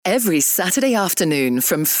Every Saturday afternoon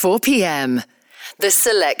from 4 p.m. The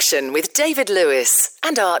Selection with David Lewis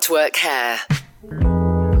and Artwork Hair.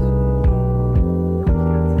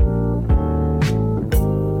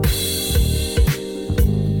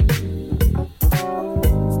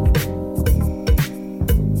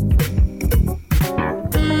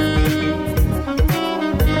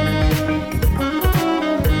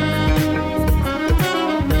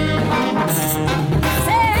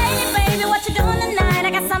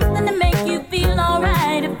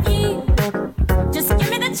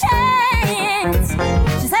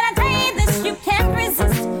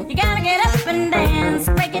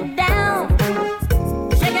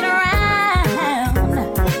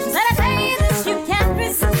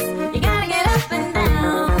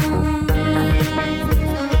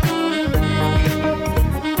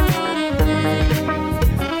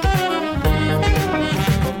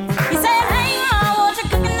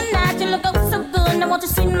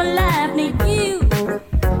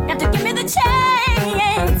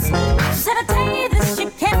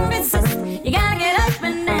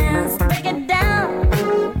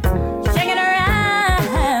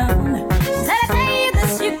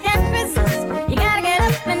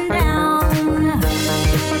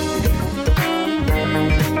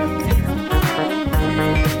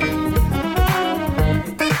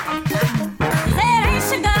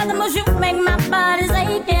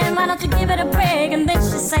 Why don't you give it a break? And then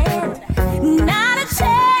she said, nah.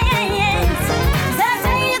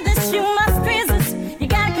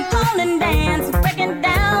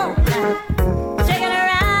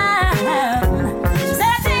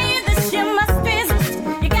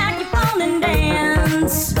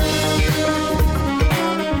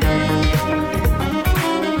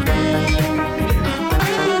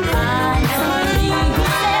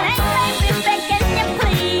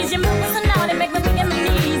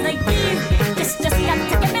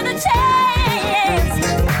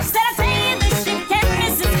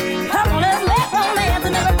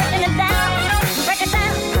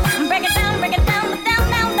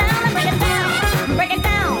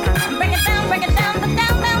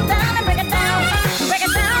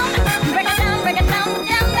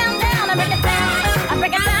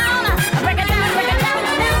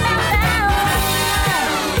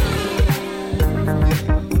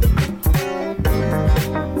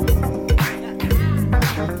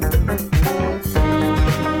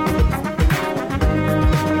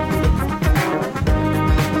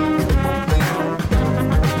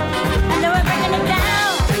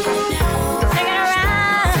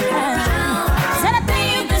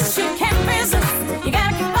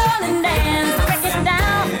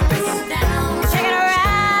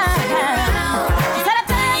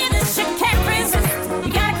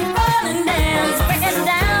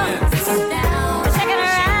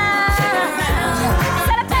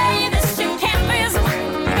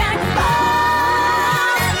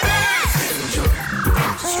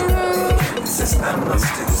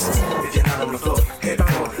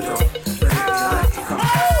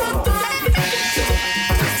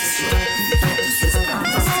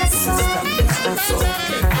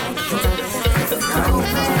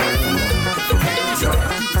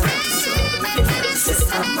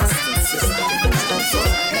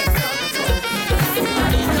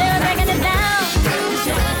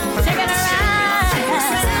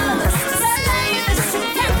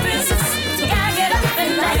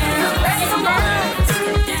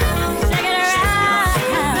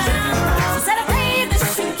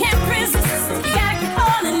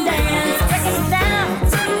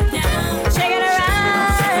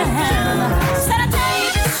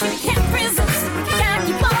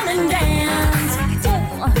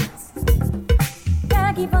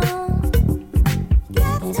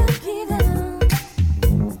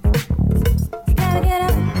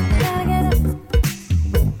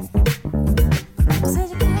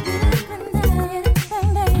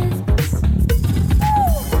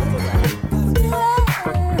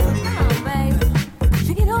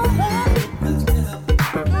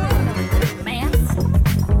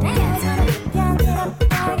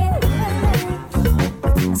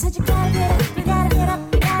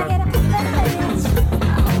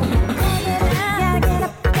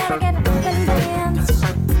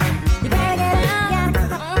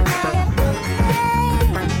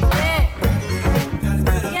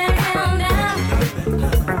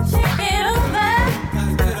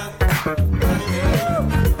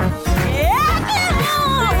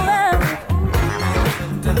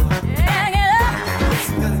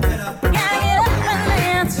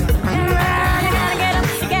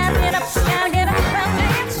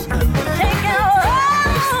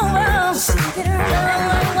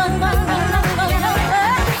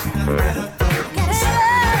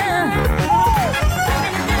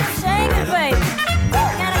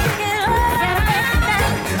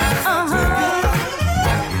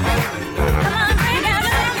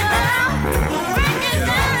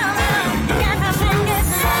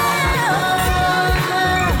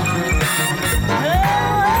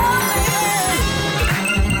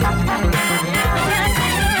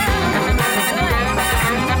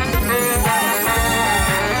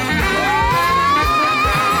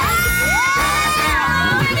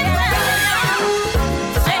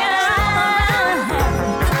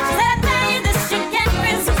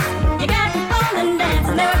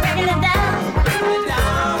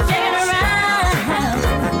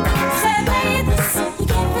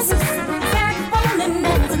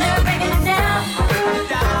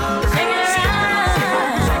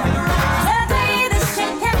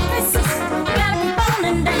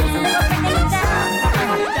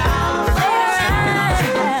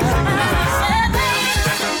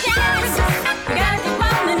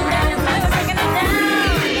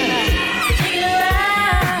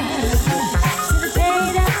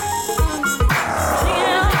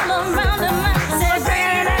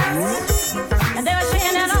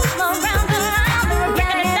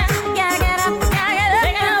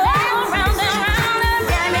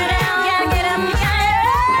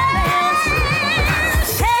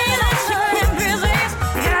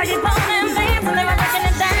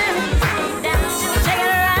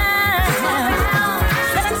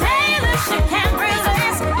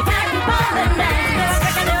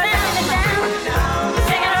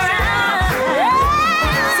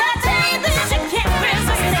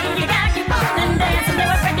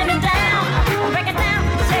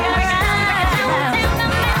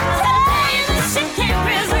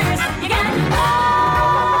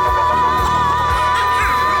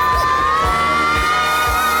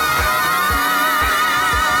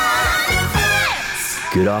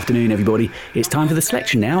 Good afternoon, everybody. It's time for The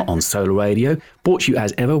Selection now on Solar Radio, brought to you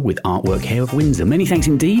as ever with Artwork Hair of Windsor. Many thanks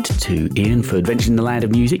indeed to Ian for adventures in the land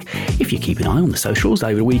of music. If you keep an eye on the socials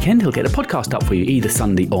over the weekend, he'll get a podcast up for you either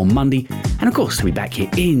Sunday or Monday. And of course, we'll be back here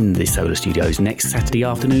in the Solar Studios next Saturday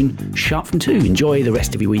afternoon, sharp from 2. Enjoy the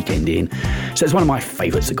rest of your weekend, Ian. So it's one of my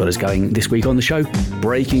favourites that got us going this week on the show,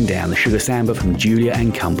 Breaking Down, the Sugar Samba from Julia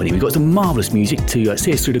and Company. We've got some marvellous music to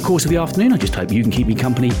see us through the course of the afternoon. I just hope you can keep me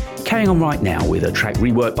company. Carrying on right now with a track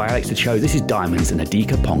reworked by Alex Cho. This is Diamonds and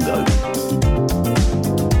Adika Pongo.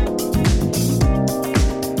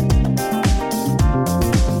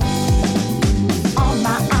 On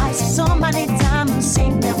my eyes, so many diamonds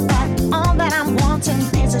signify all that I'm wanting.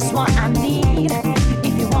 This is what I need.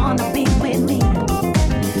 If you wanna be with me,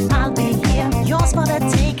 I'll be here. Yours for the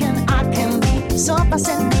taking. I can be so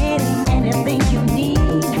fascinating. Anything you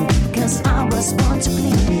need, 'cause I was born to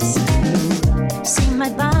please. See my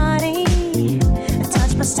body,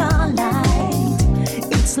 touch my starlight.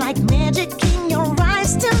 It's like magic in your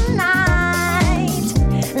eyes tonight.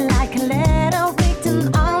 Like a letter written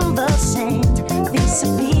on the sand,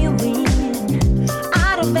 disappearing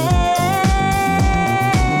out of bed.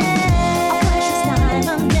 A precious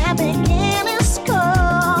diamond that began its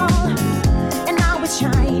gold, and now it's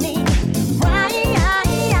shining bright.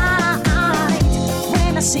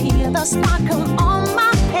 When I see the sparkle on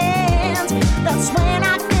my hand, that's when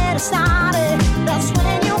I get started. That's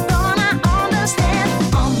when you're gonna understand.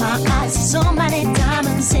 On my eyes, so many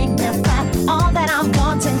diamonds signify all that I'm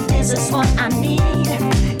wanting. This is what I need.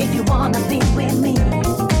 If you wanna be with me,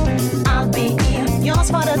 I'll be here. Yours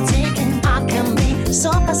for the taking. I can be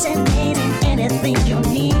so fascinating. Anything you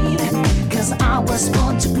need, 'cause I was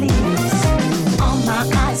born to please. On my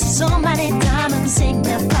eyes, so many diamonds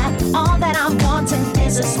signify all that I'm wanting.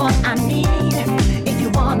 This is what I need. If you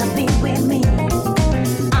wanna be with me,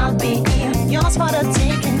 I'll be here. Yours for the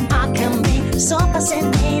taking. I can be so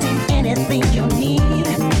fascinating. Anything you need,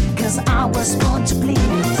 'cause I was born to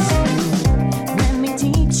please. Let me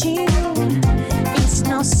teach you, it's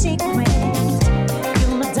no secret.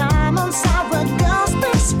 You're my diamonds, our girl's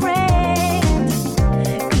best friend.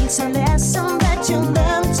 It's a lesson that you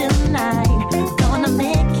learn tonight. Gonna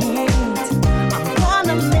make it, I'm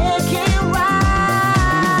gonna make it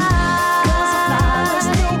right. 'Cause the flowers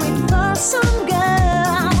do it for some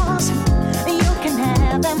girls. You can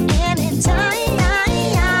have them anytime.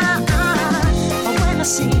 When I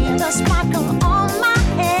see the sparkle on my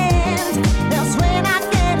hand, that's when I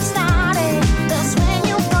get started. That's when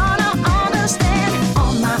you're gonna understand.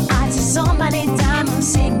 On my eyes, so many diamonds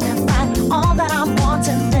signify all that I'm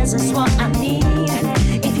wanting. This is what I need.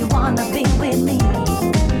 If you wanna be with me,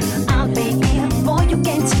 I'll be here. Boy, you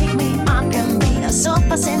can take me. I can be so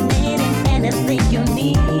fascinating. Anything you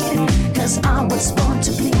need, 'cause I was born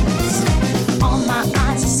to please. On my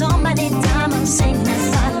eyes, so many diamonds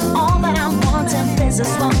signify all that I'm wanting. This is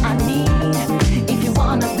what I need. If you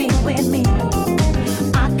wanna be with me,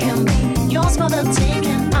 I can be yours for the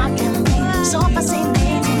taking. I can be so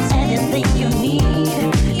fascinating. Anything you need,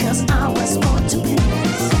 'cause I was born to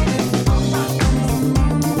please. On my eyes,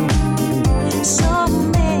 so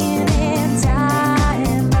many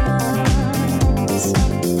diamonds.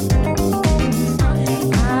 I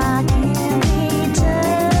can be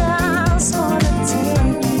just for the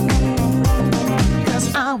taking, 'cause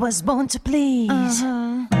I was born to please.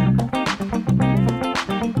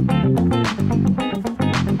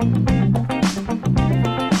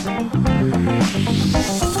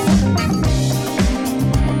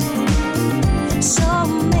 So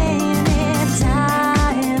many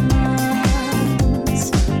diamonds.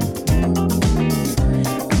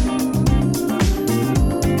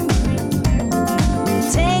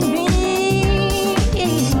 Take me.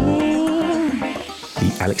 The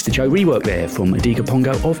Alex Cho rework there from Adika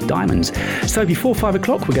Pongo of Diamonds. So before 5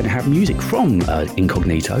 o'clock, we're going to have music from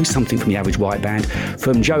Incognito, something from the Average White Band,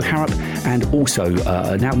 from Joe Harrop, and also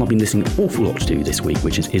an album I've been listening an awful lot to this week,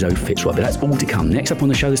 which is Izzo Fitzroy. But that's all to come. Next up on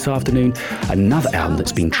the show this afternoon, another album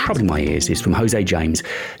that's been troubling my ears is from Jose James.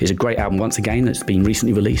 It's a great album once again that's been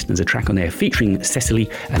recently released. There's a track on there featuring Cecily,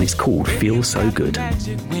 and it's called Feel So Good.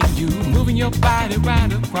 When you moving your body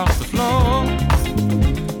right across the floor,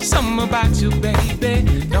 something about you, baby,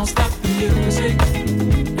 don't stop the music.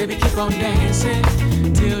 Baby, keep on dancing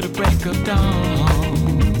till the break of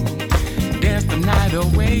dawn. Dance the night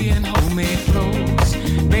away and hold me close.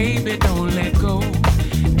 Baby, don't let go.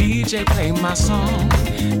 DJ, play my song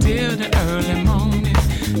till the early morning.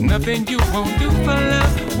 Nothing you won't do for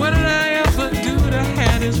love. What did I ever do to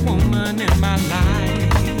have this woman in my life?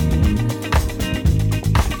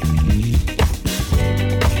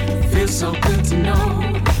 Feels so good to know.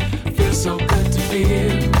 Feels so good to feel.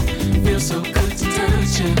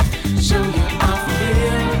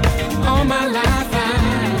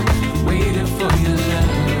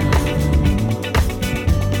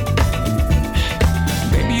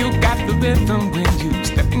 rhythm when you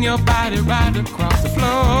stepping your body right across the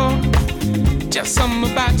floor. Just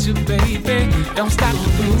something about you, baby. Don't stop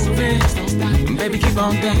moving. Baby, keep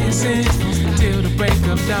on dancing till the break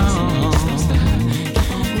of dawn.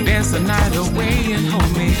 Dance the night away and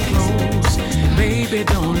hold me close. Baby,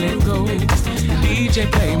 don't let go. DJ,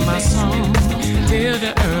 play my song till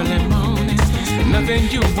the early morning. Nothing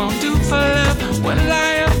you won't do for love. What'll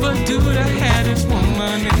I ever do to have this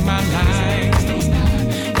woman in my life?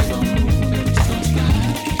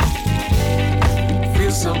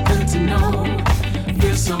 Feels so good to know.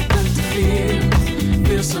 Feels so good to feel.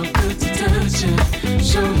 Feels so good to touch you.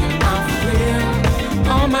 Show you I'm for real.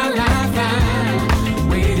 All my life I'm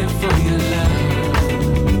waiting for your love.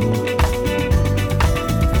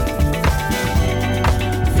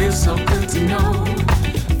 Feels so good to know.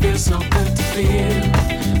 Feels so good to feel.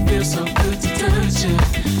 Feels so good to touch you.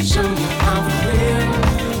 Show you I'm for real.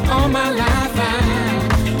 All my life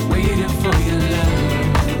I'm waiting for your love.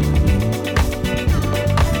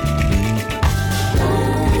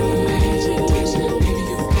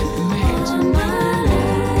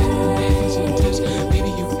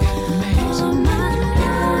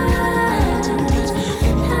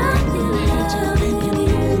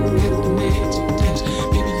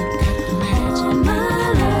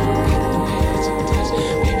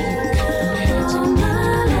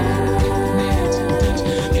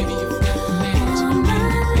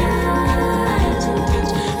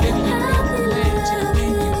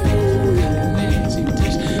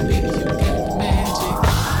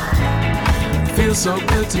 Feels so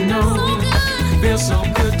good to know. Feels so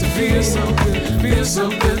good to feel. Feels so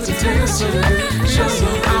good to taste. Show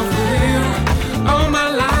you I'm for real. All my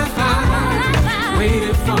life I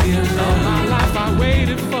waited for your love. All my life I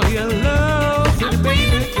waited for your love.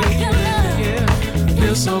 Baby, yeah.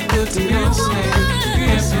 Feels so good to know.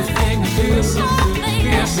 Everything I feel so good.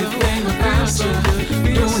 Everything about you.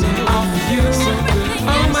 Doing it all for you.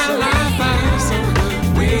 All my life I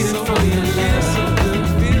waited for your love.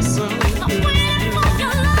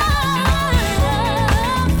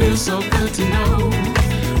 Feels so good to know.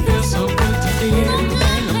 Feels so good to feel.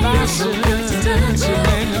 Feels so good to touch you.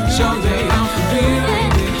 Show that I'm for real.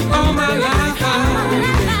 All my life I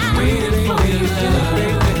waited for your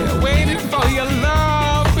love. Waited for your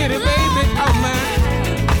love, pretty baby. Oh my.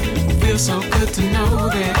 Feels so good to know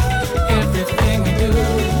that everything I do,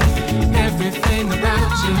 everything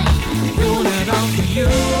about you, doing it all for you.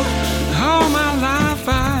 All my life I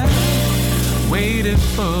waited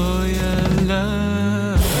for your love.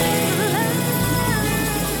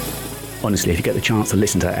 Honestly, if you get the chance to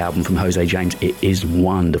listen to that album from Jose James, it is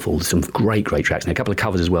wonderful. There's some great tracks and a couple of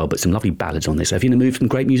covers as well, but some lovely ballads on this. So if you're in the mood for some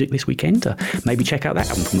great music this weekend, maybe check out that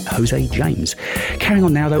album from Jose James. Carrying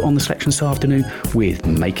on now, though, on the selection this afternoon with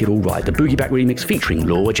Make It All Right, the Boogie Back remix featuring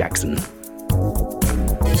Laura Jackson.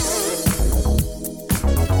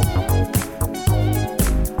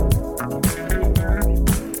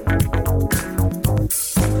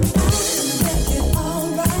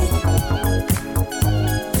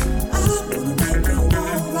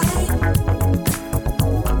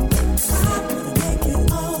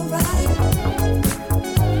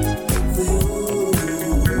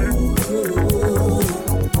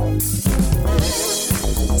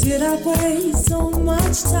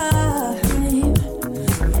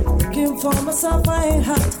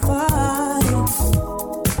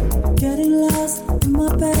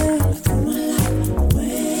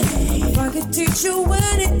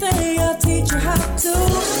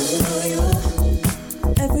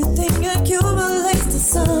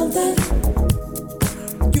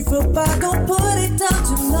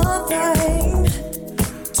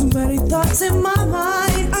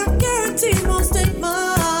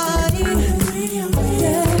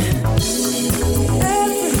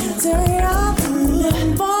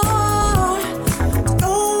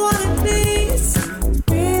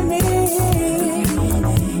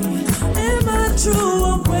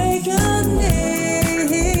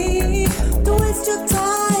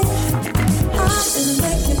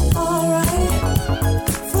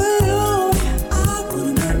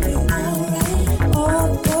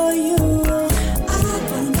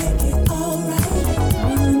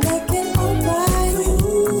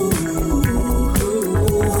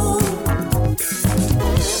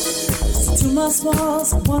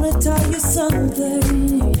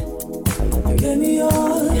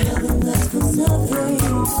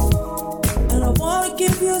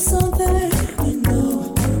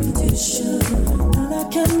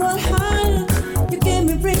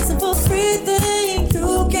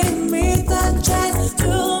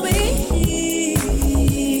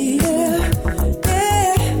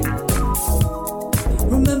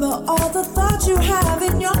 Remember For all the thoughts you have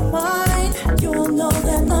in your mind, you will know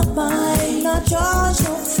they're not mine, not yours,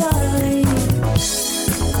 you'll find.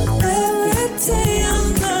 Every day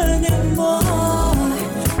I'm learning more,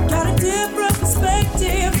 got a different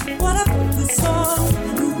perspective. What I focus on,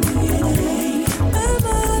 new meaning, and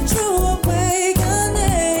a true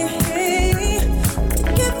awakening. To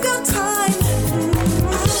give your time,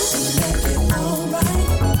 I'm gonna make it alright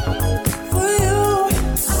for you.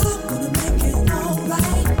 I'm gonna make it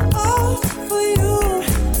alright, all for you.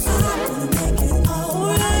 I'm gonna make it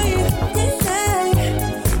alright, yeah,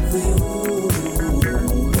 for you.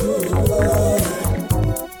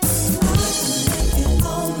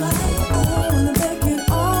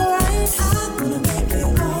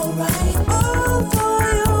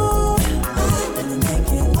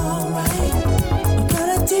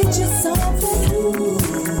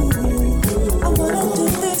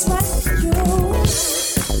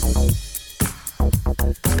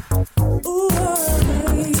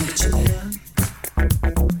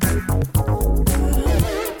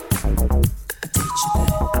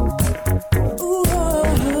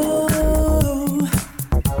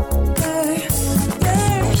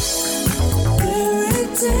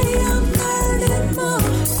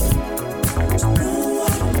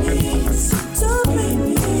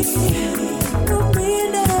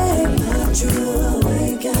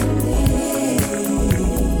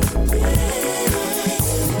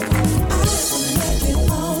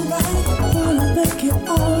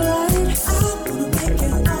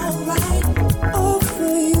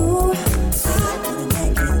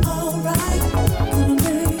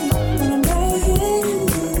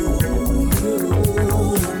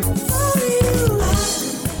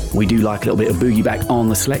 We do like a little bit of boogie back on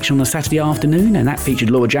the selection on a Saturday afternoon, and that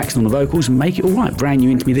featured Laura Jackson on the vocals and Make It Alright, brand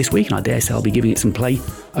new into me this week, and I dare say I'll be giving it some play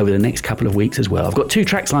over the next couple of weeks as well. I've got 2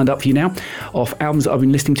 tracks lined up for you now off albums that I've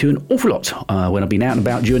been listening to an awful lot when I've been out and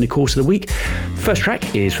about during the course of the week. First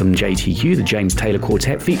track is from JTQ, the James Taylor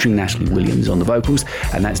Quartet, featuring Natalie Williams on the vocals,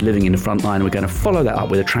 and that's Living in the Front Line. We're going to follow that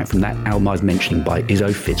up with a track from that album I was mentioning by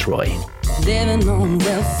Izzo Fitzroy. Living on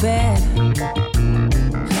welfare,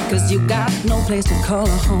 'cause you got no place to call a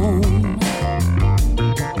home.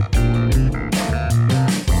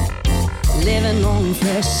 Living on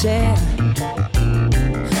fresh air,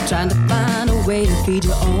 trying to find a way to feed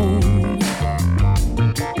your own.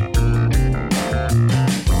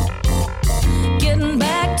 Getting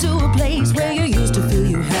back to a place where you used to feel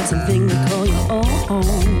you had something to call your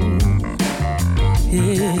own.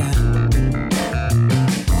 Yeah.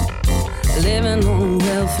 Living on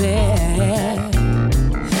welfare,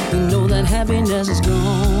 you know that happiness is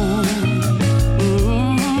gone.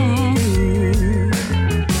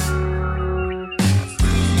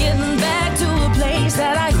 Getting back to a place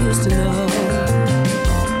that I used to know.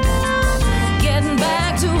 Getting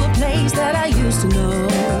back to a place that I used to know.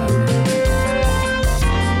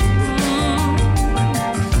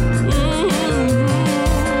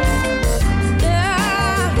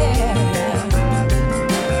 Yeah, yeah.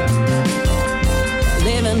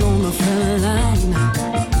 Living on the front line,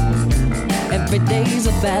 every day's a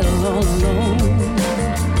battle all alone.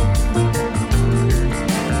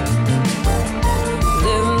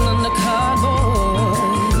 Living under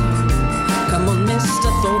cardboard, come on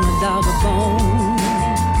mister, throw my dog a bone.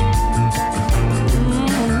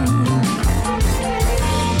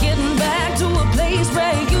 Getting back to a place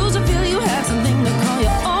where you used to feel you had something to call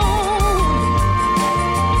your own.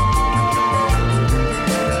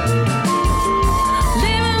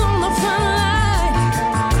 Living on the front line,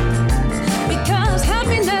 because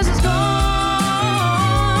happiness is gone.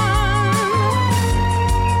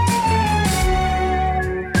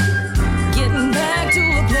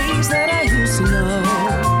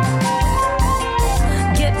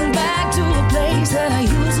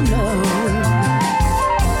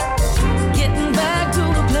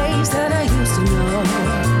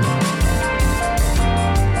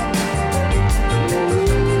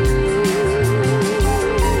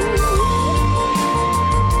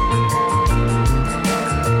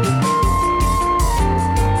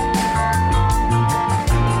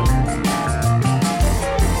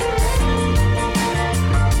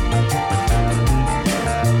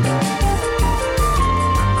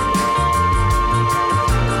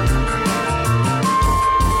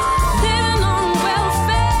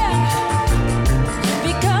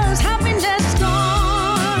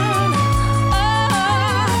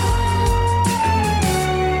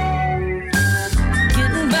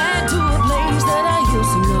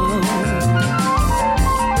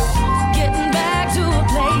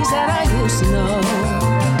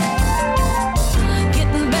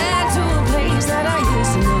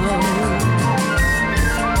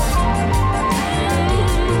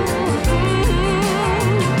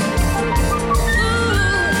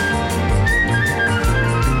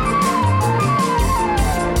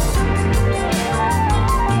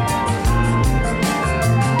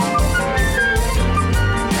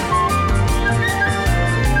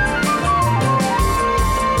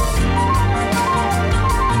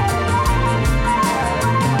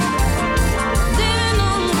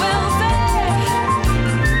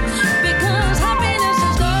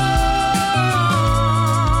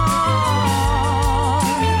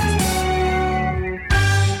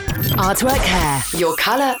 Artwork Hair, your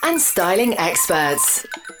colour and styling experts.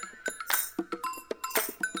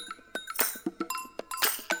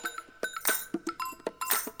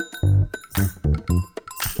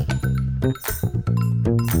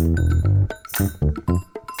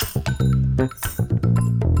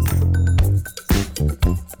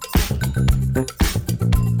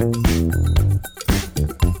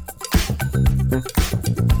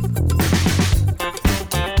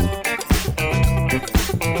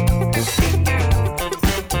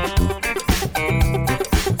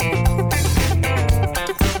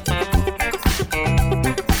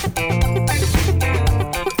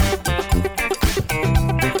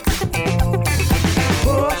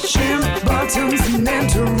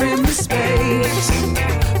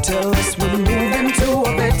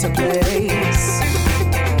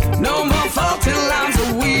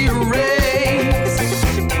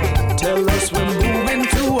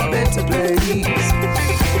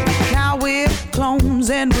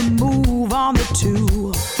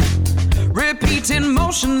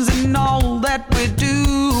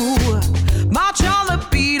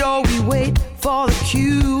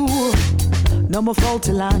 No more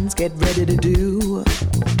faulty lines, get ready to do.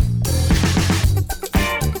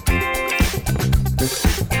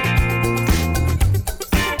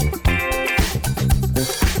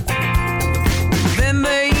 Then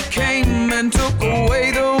they came and took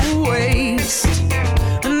away the waste,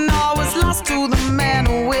 and all was lost to the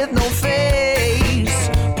man with no face,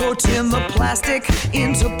 putting the plastic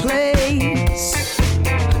into place.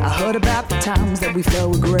 I heard about the times that we fell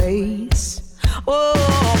with grace. Oh,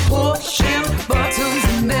 pushing buttons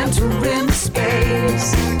and entering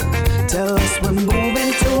space. Tell us we're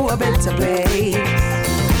moving to a better place.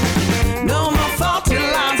 No more faulty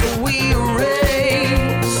lines that we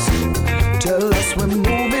erase. Tell us we're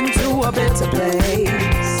moving to a better place.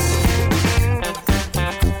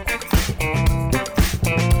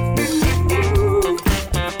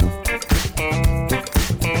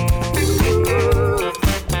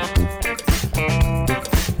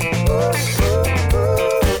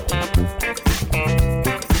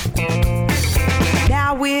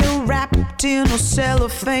 In a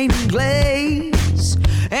cellophane glaze,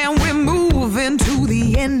 and we're moving to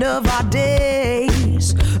the end of our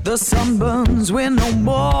days. The sunburns, we're no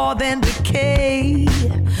more than decay.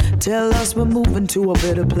 Tell us we're moving to a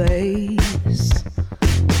better place.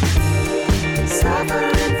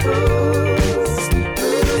 Suffering fools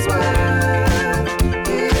whose word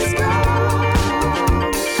is gone.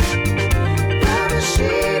 The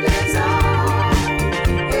machine lives on,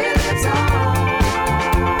 it lives on.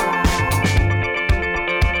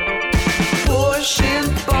 Pushing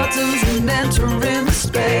buttons and entering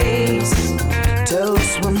space. Tell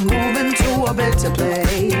us we're moving to a better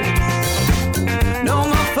place. No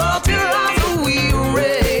more faulty lines that we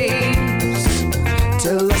erase.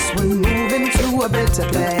 Tell us we're moving to a better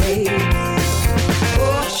place.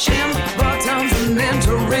 Pushing buttons and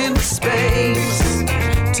entering space.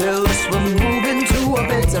 Tell us we're moving to a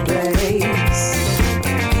better place.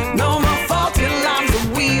 No more faulty lines that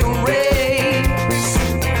we erase.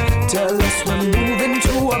 Tell us we're moving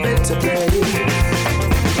to a better place.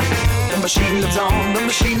 The machine lives on, the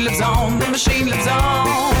machine lives on, the machine lives on.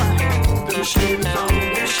 The machine lives on,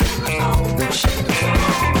 the machine lives on, the machine lives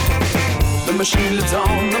on. The machine lives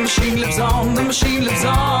on, the machine lives on, the machine lives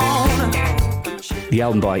on. The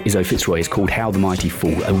album by Izzo Fitzroy is called How the Mighty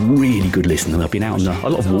Fall, a really good listen. And I've been out on a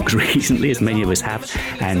lot of walks recently, as many of us have,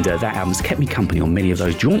 and that album's kept me company on many of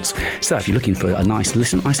those jaunts. So if you're looking for a nice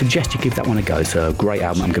listen, I suggest you give that one a go. It's a great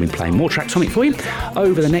album. I'm going to be playing more tracks from it for you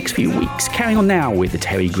over the next few weeks. Carrying on now with the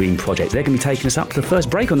Terry Green Project. They're going to be taking us up to the first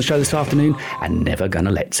break on the show this afternoon, and Never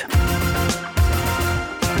Gonna Let.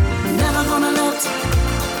 Never gonna let,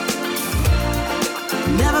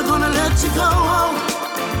 never gonna let you go.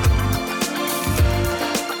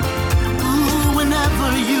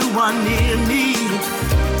 Whenever you are near me,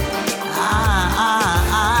 I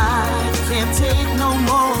can't take no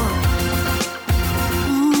more.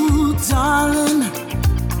 Ooh, darling,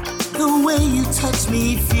 the way you touch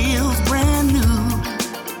me feels brand new.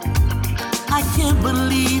 I can't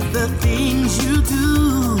believe the things you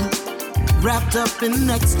do. Wrapped up in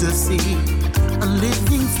ecstasy, a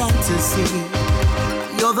living fantasy.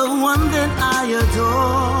 You're the one that I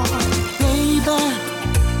adore, baby.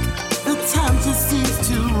 The time just seems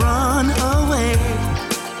to run away.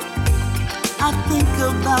 I think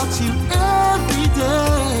about you every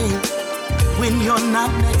day. When you're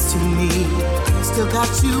not next to me, still got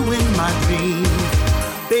you in my dream.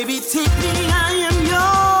 Baby, take me, I am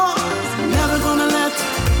yours. Never gonna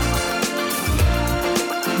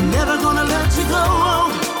let you go.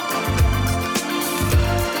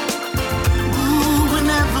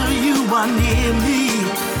 are near me,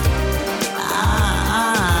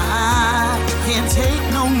 I can't take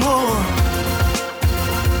no more.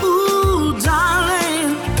 Ooh,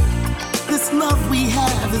 darling, this love we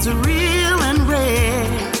have is real and rare.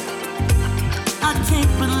 I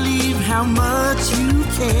can't believe how much you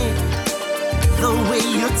care. The way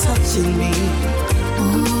you're touching me,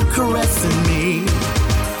 ooh, caressing me.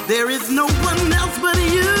 There is no one else but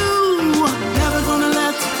you.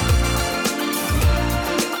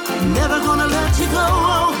 Never gonna let you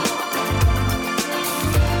go.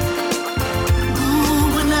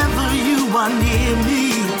 Ooh, whenever you are near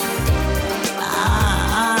me,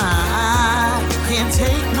 I can't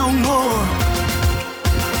take no more.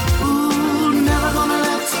 Ooh, never gonna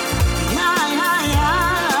let,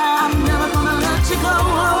 I'm never gonna let you go,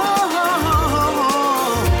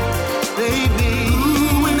 baby.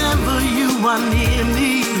 Ooh, whenever you are near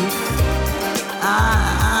me,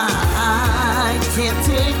 I can't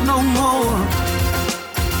take no more.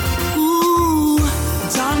 Ooh,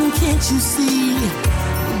 darling, can't you see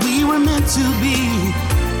we were meant to be?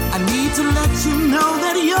 I need to let you know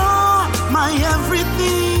that you're my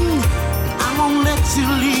everything. I won't let you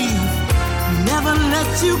leave, never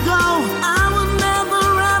let you go. I will never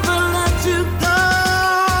ever let you go.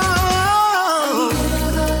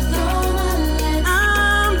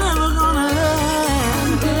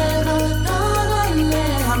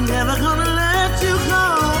 I'm never gonna let you go.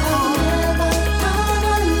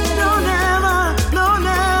 No, never. I'll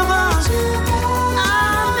never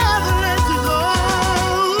let you go.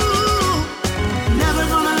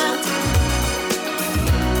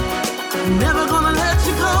 Never gonna let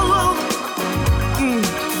you go.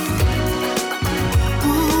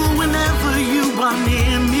 Ooh, whenever you are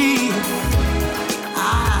near me.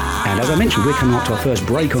 And as I mentioned, we're coming up to our first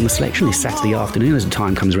break on the selection this Saturday afternoon as the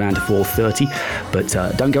time comes around to 4:30. But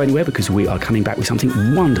don't go anywhere because we are coming back with something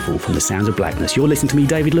wonderful from the Sounds of Blackness. You're listening to me,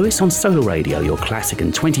 David Lewis, on Solar Radio, your classic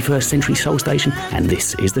and 21st century soul station. And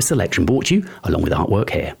this is The Selection, brought to you along with Artwork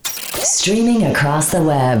Hair. Streaming across the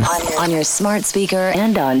web, on your smart speaker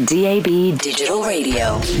and on DAB digital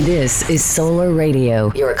radio. This is Solar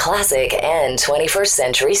Radio, your classic and 21st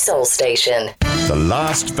century soul station. The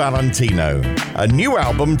Last Valentino, a new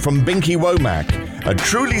album from Binky Womack, a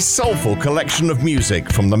truly soulful collection of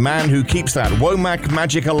music from the man who keeps that Womack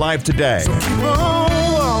magic alive today. So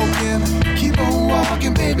keep on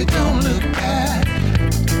walking, baby, don't look back.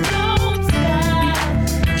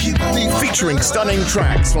 Featuring stunning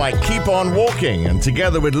tracks like Keep On Walking, and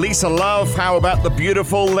together with Lisa Love, how about the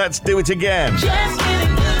beautiful Let's Do It Again? Just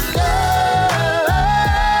getting good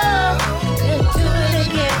love. Let's do it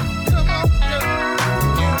again.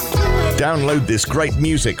 Download this great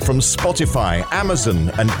music from Spotify, Amazon,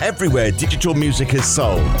 and everywhere digital music is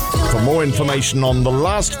sold. For more information on The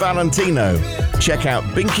Last Valentino, check out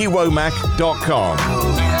binkywomack.com.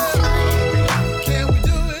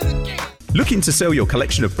 Looking to sell your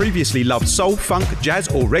collection of previously loved soul, funk, jazz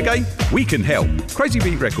or reggae? We can help. Crazy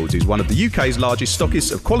Beat Records is one of the UK's largest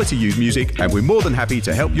stockists of quality used music, and we're more than happy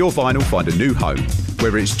to help your vinyl find a new home.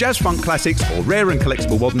 Whether it's jazz funk classics or rare and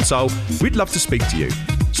collectible modern soul, we'd love to speak to you.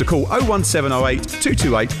 So call 01708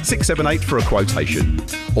 228 678 for a quotation,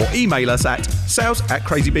 or email us at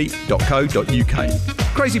sales@crazybeat.co.uk.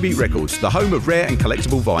 Crazy Beat Records, the home of rare and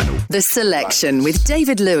collectible vinyl. The Selection with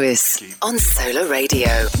David Lewis on Solar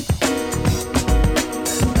Radio.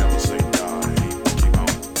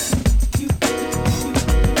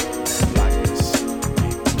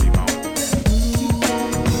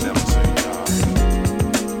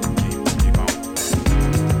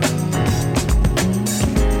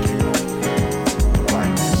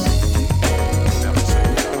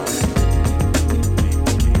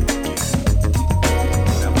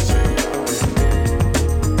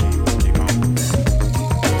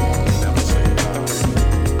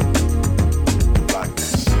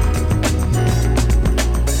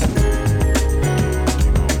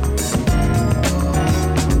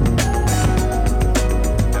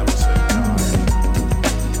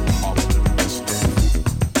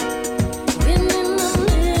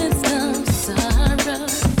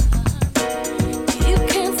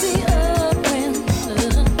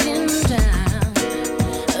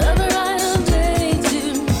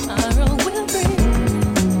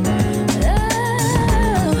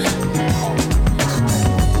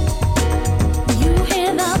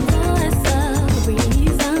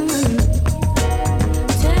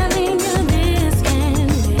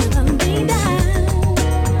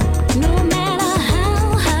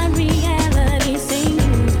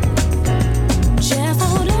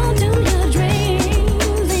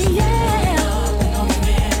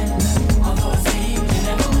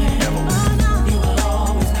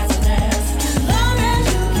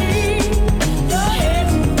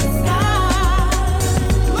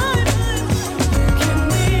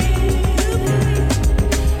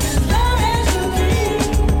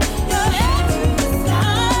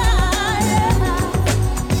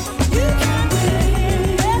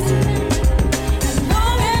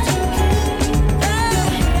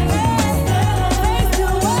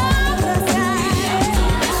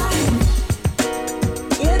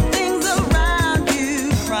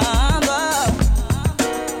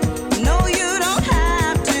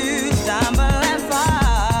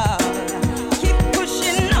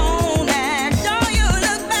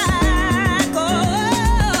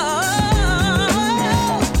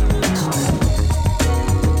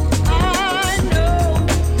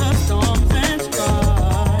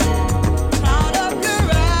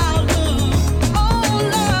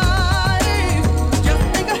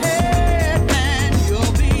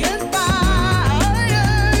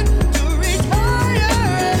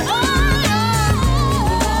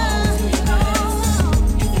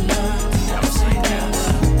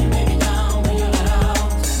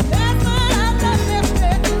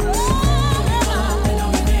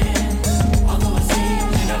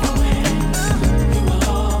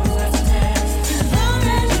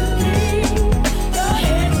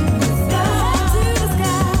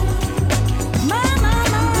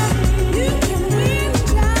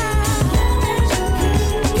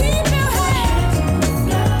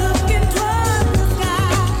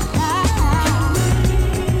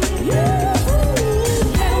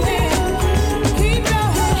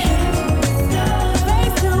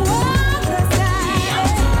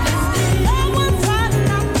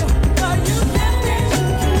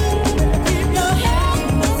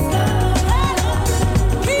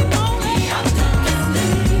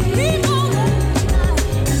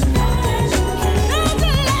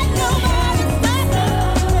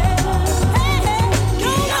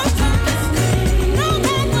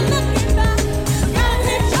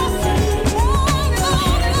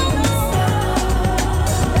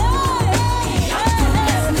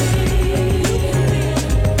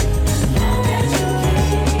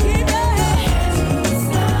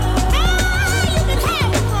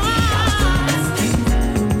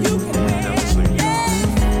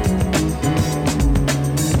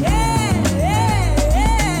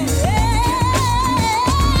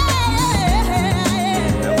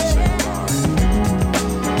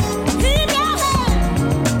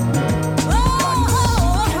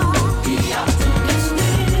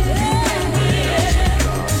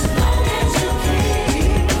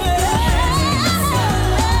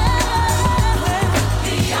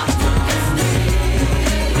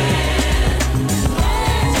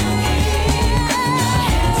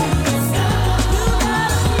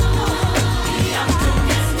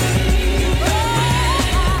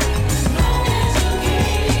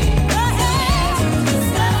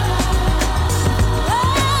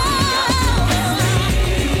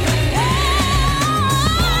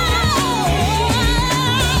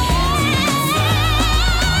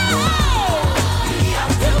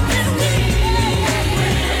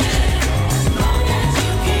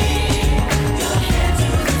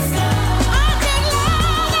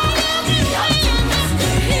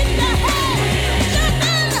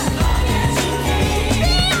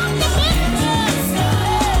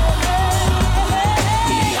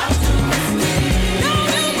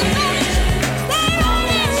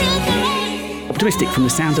 Optimistic from the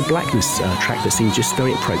Sounds of Blackness, a track that seems just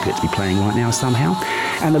very appropriate to be playing right now somehow.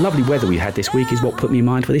 And the lovely weather we had this week is what put me in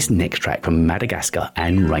mind for this next track from Madagascar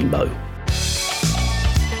and Rainbow.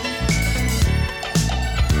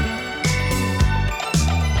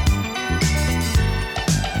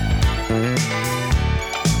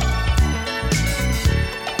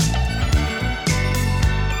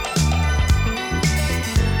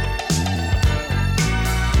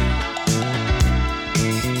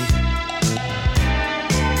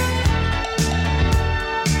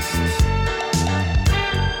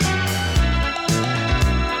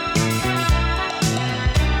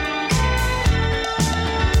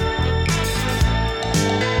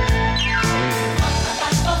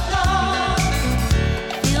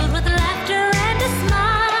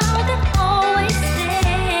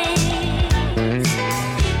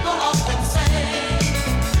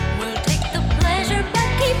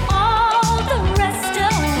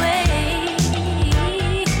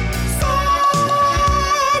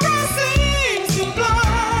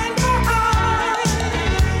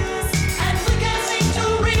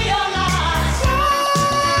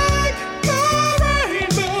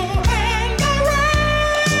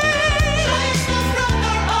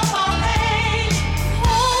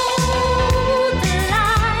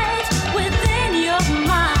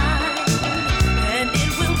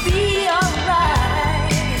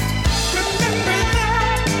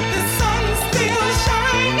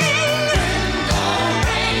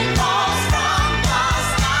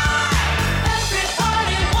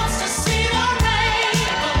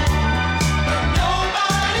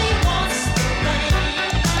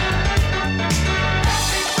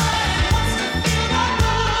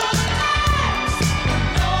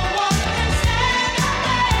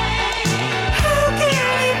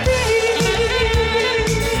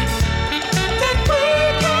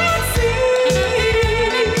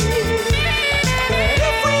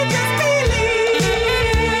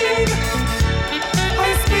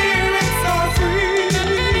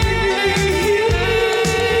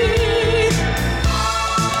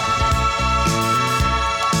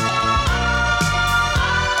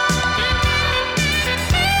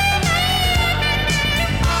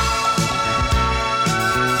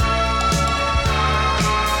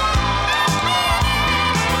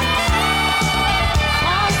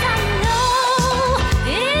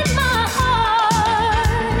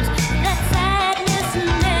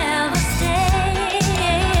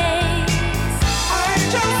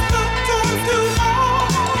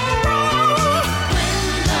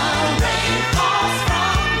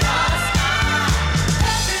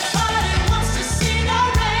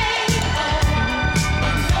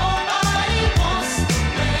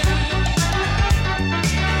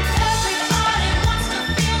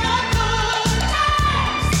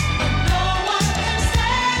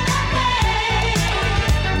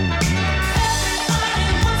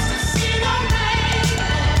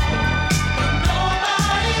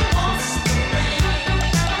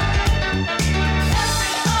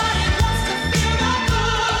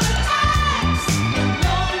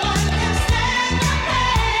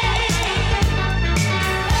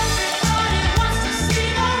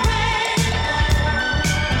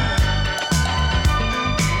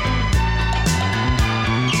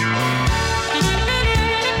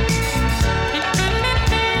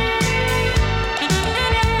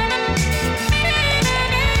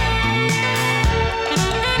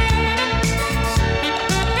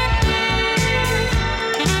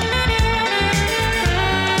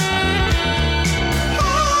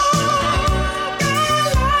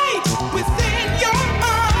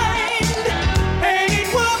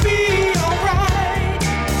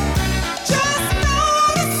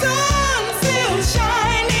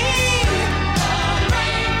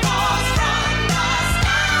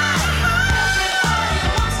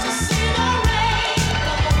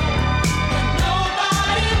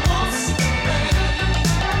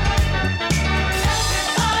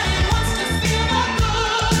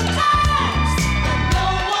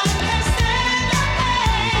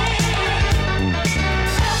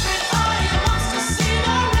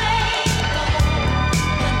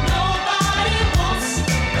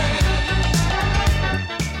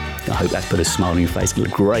 hope that's put a smile on your face.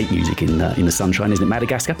 Great music in the sunshine, isn't it?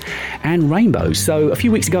 Madagascar and Rainbow. So a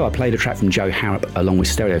few weeks ago, I played a track from Joe Harrop along with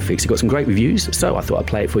Stereofix. It got some great reviews, so I thought I'd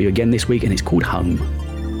play it for you again this week, and it's called Home.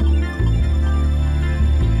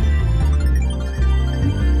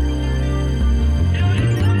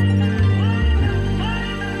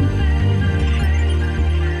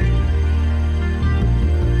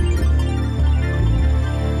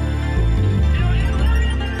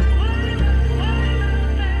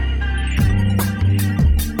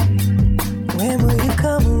 When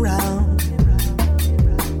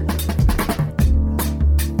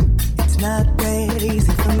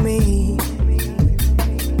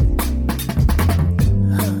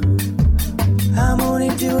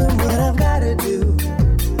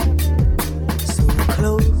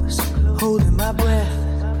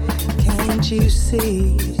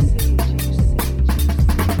see.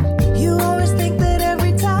 You always think that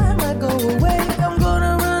every time I go away, I'm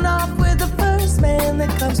gonna run off with the first man that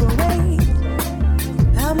comes my way.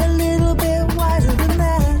 I'm a little bit wiser than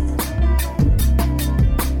that.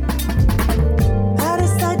 Out of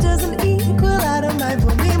sight doesn't equal out of mind.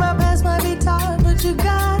 For me, my past might be taught, but you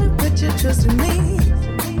gotta put your trust in me.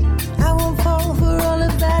 I won't fall for all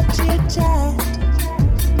of that chit-chat.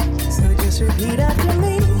 So just repeat after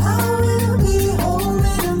me. I will be home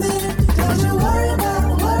in a minute. Don't you worry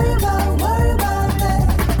about that.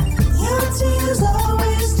 Your tears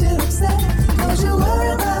always still upset. Don't you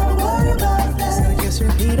worry about that. So just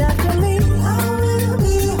repeat after me. I will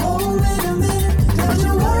be home in a minute. Don't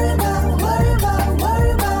you worry about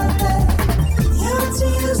that. Your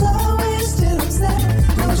tears always still upset.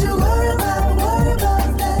 Don't you worry about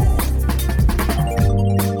that.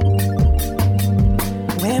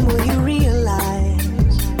 When will you realize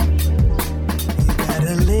you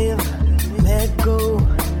gotta live, let go,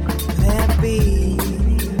 let be?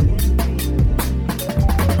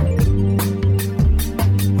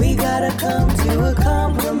 We gotta come to a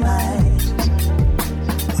compromise.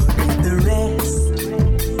 The rest,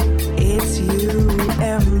 it's you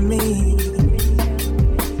and me.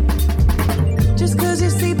 Just 'cause you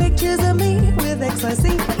see pictures of me with XYZ,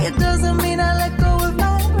 it doesn't mean I let go of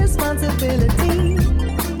my responsibility.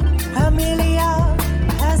 I'm merely out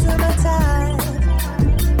passing my time.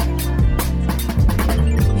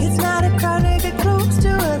 It's not a crowd to get close to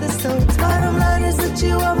other souls. Bottom line is that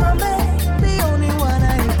you are my man, the only one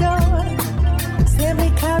I adore. Simply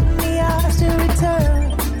counting the hours to return.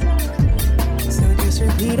 So just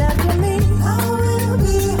repeat after me. I will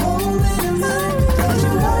be home in a minute. Don't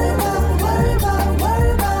you worry about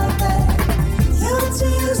that. Your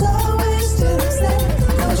tears always still upset.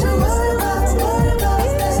 Don't you worry about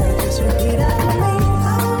that. So just repeat after me.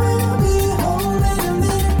 I will be home in a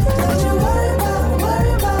minute. Don't you worry about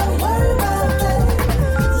that.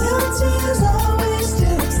 Your tears always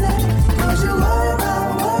still upset. Don't you worry about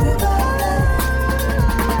that.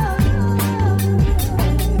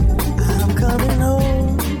 I'm coming home.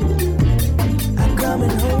 I'm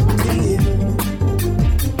coming home to you.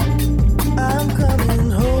 I'm coming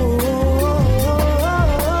home.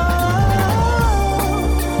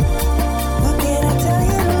 What can I tell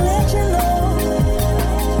you to let you know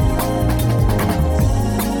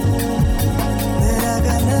that I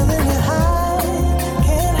got nothing to hide,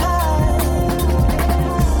 can't hide.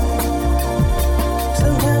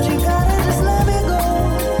 Sometimes you gotta just let me go,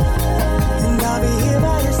 and I'll be here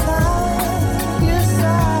by your side, your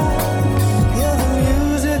side. You're the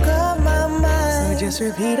music of my mind. So just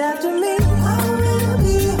repeat after me. I will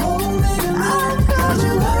be home in a minute. Don't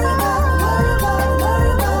you worry about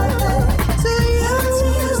that. See, your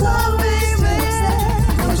tears always upset.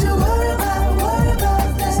 Don't you worry about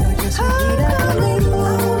that. So just repeat after me. I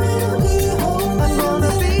will be home. I'm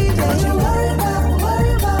gonna be there. Don't you worry about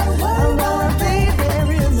I'm gonna be there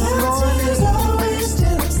in the morning. Your tears always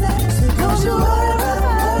still upset. So don't you worry about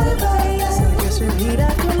that. So just repeat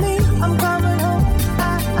after me. I'm coming home.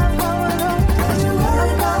 I'm coming home. Don't you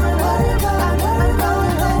worry about I'm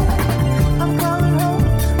coming home. I'm coming home.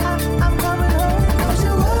 I'm coming home. Don't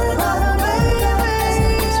you worry about my baby.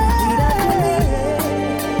 Just repeat after me.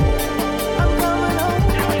 I'm coming home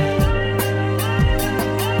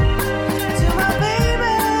to my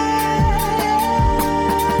baby.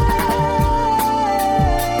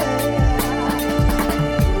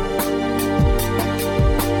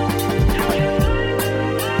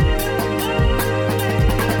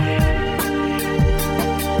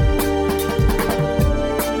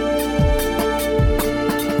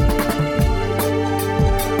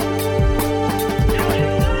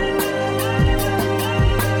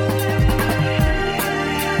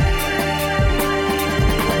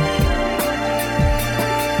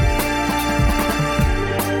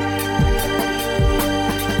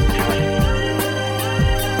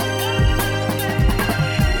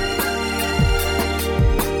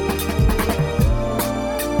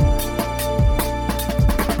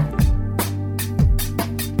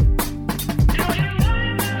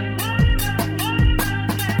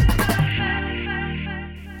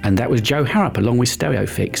 And that was Joe Harrop along with Stereo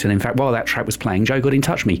Fix. And in fact, while that track was playing, Joe got in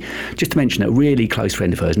touch with me just to mention a really close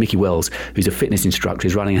friend of hers, Mickey Wells, who's a fitness instructor,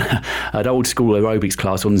 is running an old school aerobics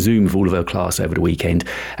class on Zoom with all of her class over the weekend.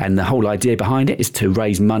 And the whole idea behind it is to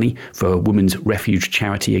raise money for a women's refuge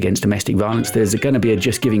charity against domestic violence. There's going to be a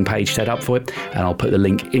Just Giving page set up for it, and I'll put the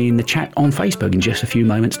link in the chat on Facebook in just a few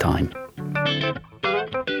moments' time.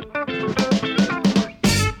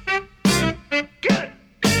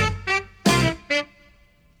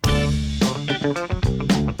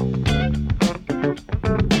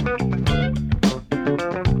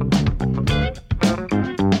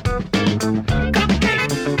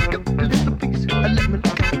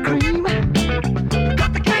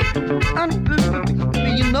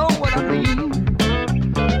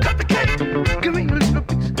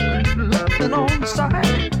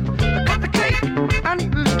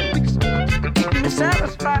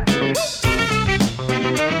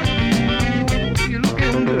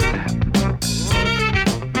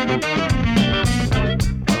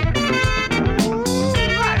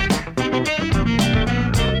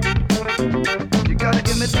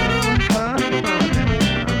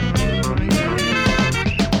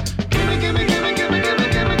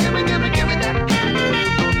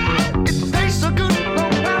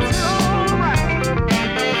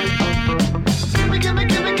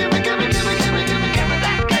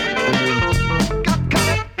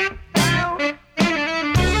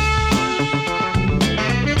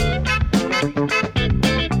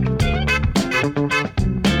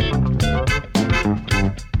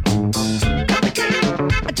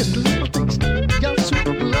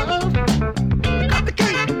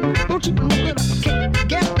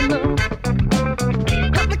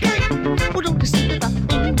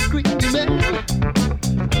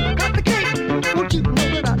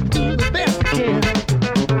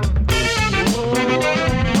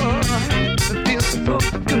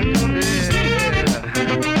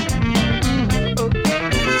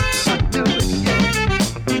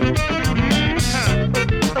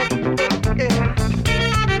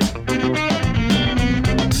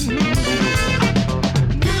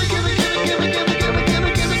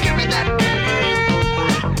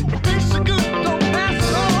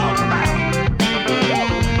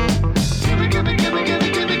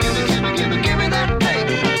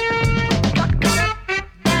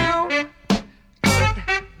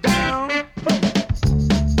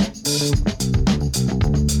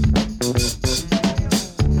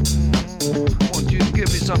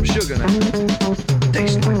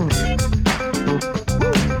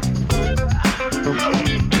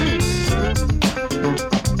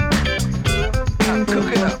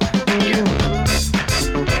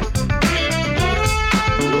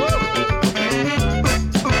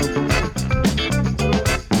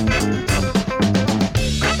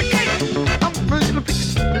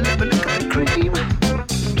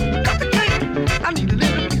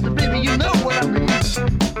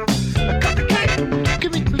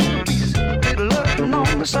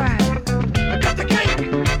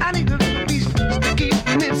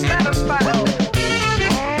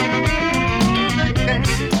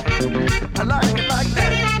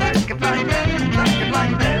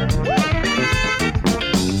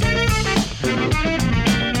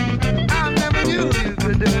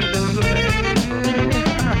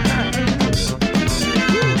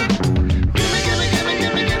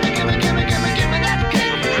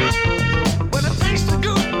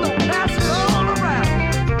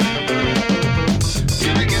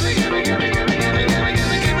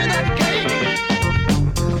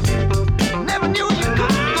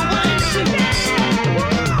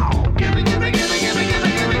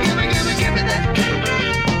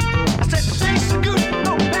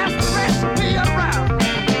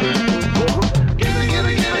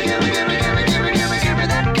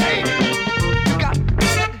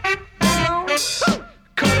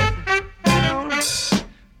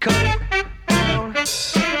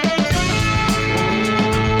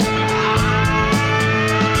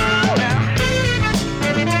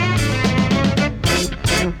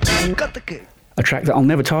 Track that I'll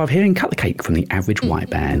never tire of hearing, Cut the Cake from the Average White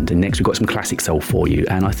Band. And next we've got some classic soul for you,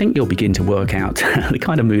 and I think you'll begin to work out the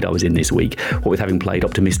kind of mood I was in this week. What with having played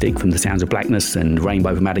Optimistic from The Sounds of Blackness and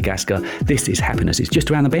Rainbow from Madagascar, this is Happiness is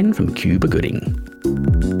Just Around the Bend from Cuba Gooding.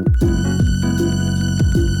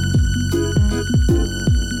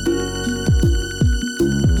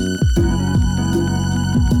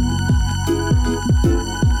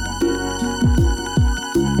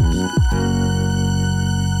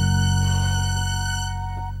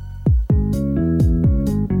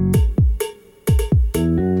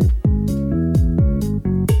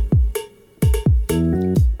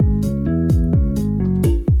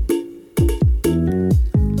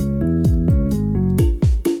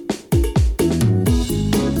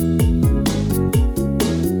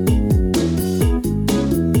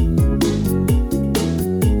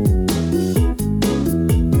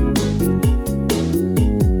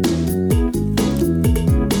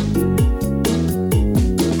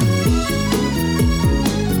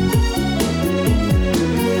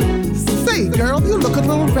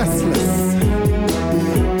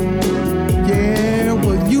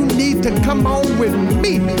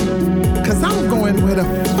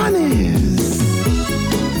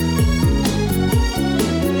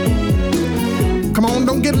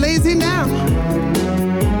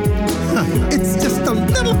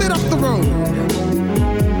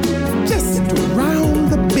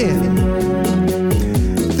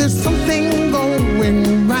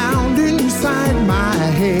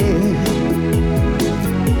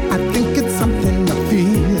 I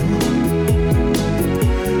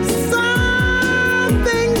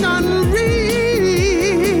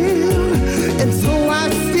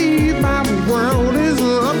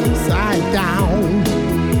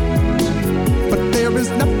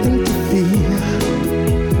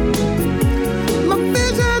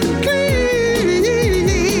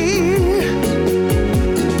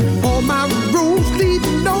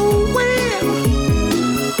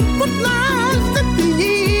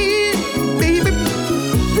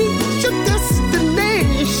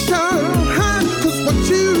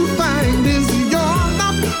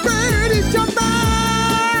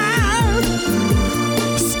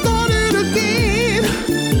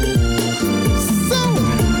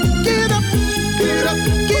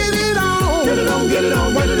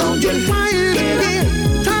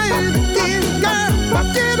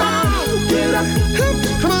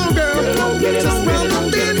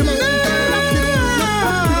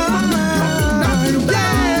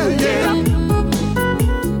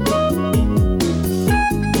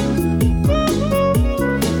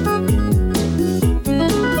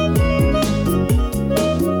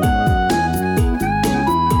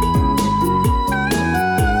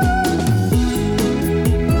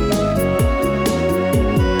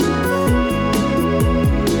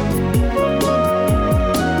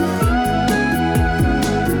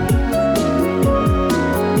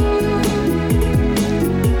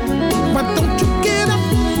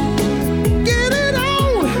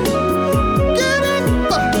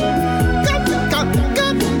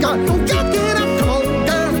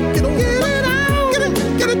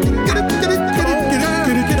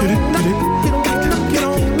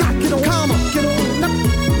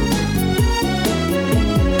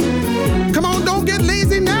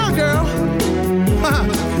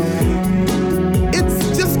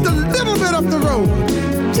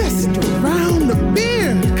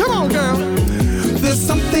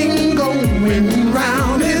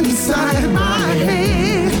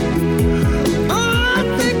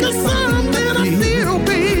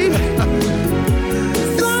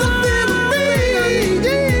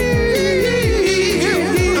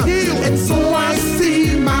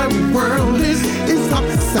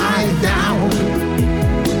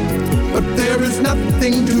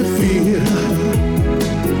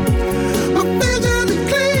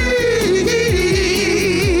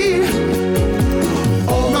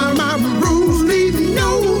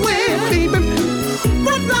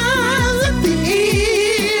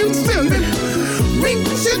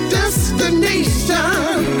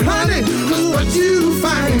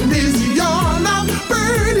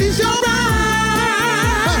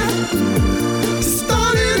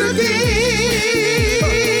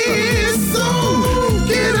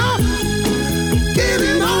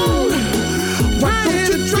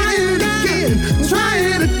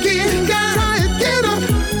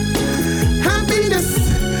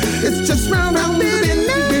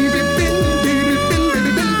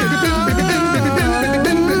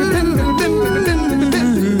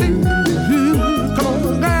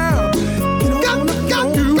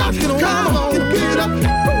Get up.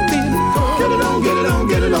 Get it on, get it on,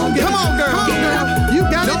 get it on. Come on, girl. You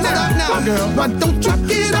got it now, girl. Why don't you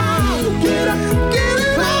get up? Get up, get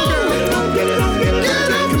it on. Get it on, get it on, get it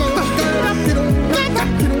on. Come on, get up, get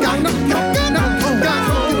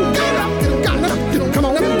up. Come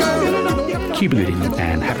on, girl. Cuba Gooding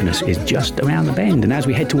and Happiness is just around the bend. And as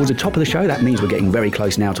we head towards the top of the show, that means we're getting very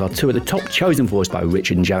close now to our two at the top, chosen for us by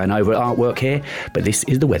Richard and Joanne over at Artwork here. But this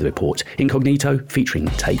is the Weather Report, Incognito featuring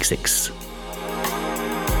Take 6.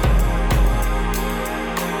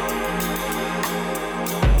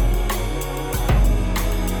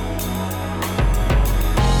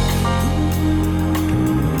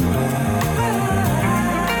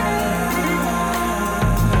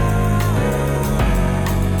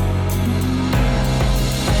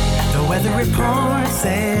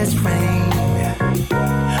 Says rain,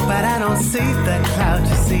 but I don't see the cloud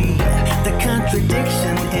you see. The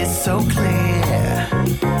contradiction is so clear.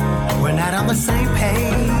 We're not on the same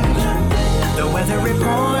page. The weather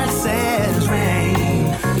report says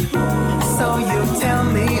rain, so you tell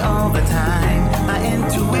me all the time. My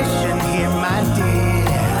intuition here, my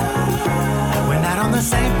dear. We're not on the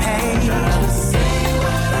same page. Just say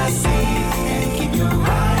what I see and keep your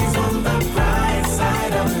eyes on the bright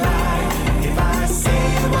side of life.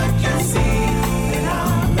 What you see, then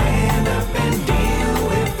I'll man up and deal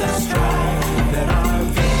with the strife. Let our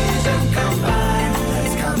vision combine.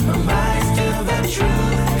 Let's compromise till the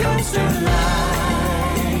truth comes to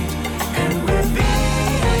light. And we'll be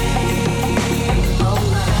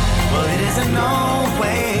alright. Well, it isn't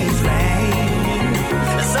always rain.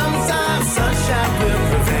 Sometimes sunshine will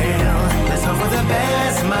prevail. Let's hope for the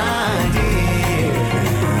best, my dear,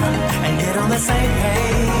 and get on the same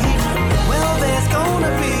page. Well, there's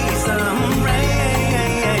gonna be some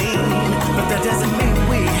rain, but that doesn't mean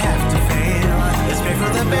we have to fail. Let's pray for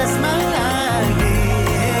the best, my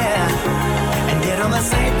idea, and get on the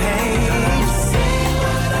same page. Say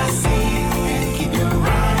what I see and keep your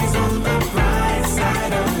eyes on the bright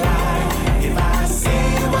side of life. If I see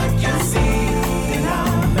what you see, then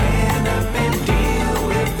I'll man up and deal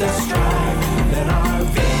with the strife. Let our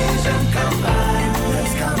vision combine.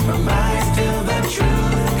 Let's compromise till the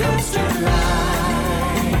truth comes to light,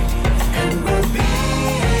 and we'll be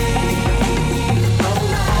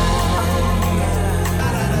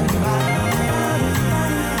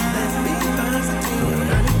let's be positive.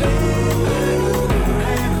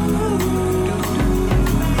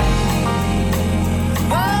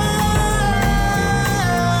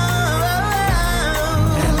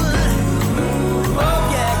 Oh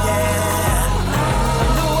yeah,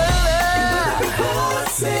 the weather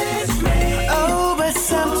says rain. Oh, but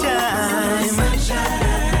sometimes let's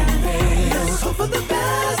hope for the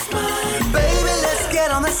best, man. Baby, let's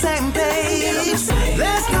get on the same page.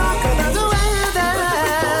 Let's talk about the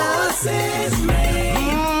weather says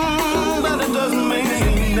rain. But it doesn't mean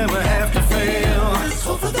you never have to fail. Let's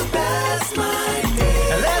hope for the best, my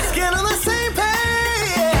dear. Let's get on the same page.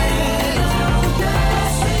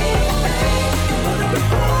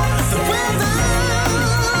 The weather,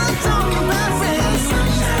 talking about rain.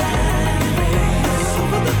 Let's hope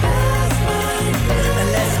for the best, my dear. And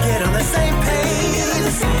let's get on the same page.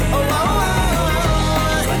 Oh, oh, oh.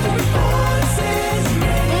 The report says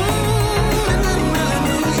rain. Let's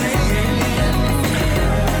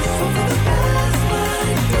hope for the best, my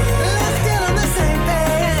dear. Let's get on the same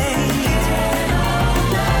page.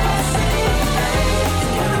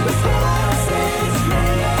 The report says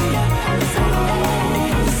rain. Let's hope for the best, my dear.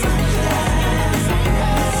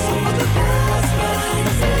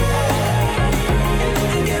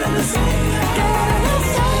 And get on the same page.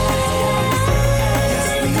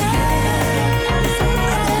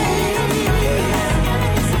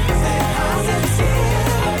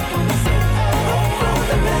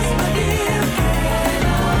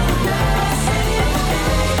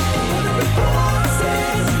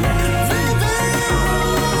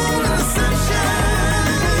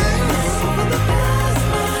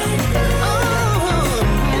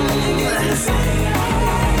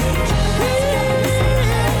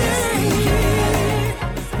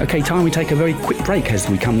 Okay, time we take a very quick break as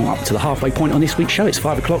we come up to the halfway point on this week's show. It's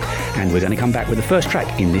 5 o'clock and we're going to come back with the first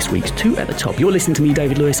track in this week's Two at the Top. You're listening to me,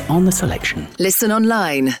 David Lewis, on The Selection. Listen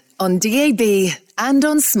online, on DAB and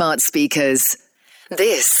on smart speakers.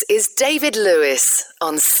 This is David Lewis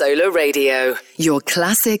on Solar Radio, your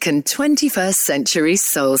classic and 21st century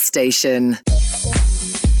soul station.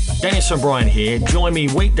 Dennis O'Brien here. Join me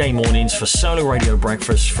weekday mornings for Solar Radio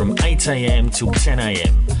Breakfast from 8 a.m. till 10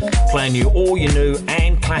 a.m. Playing you all your new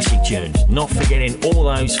and classic tunes, not forgetting all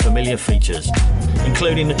those familiar features,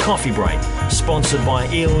 including the coffee break, sponsored by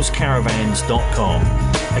eelscaravans.com.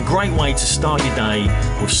 A great way to start your day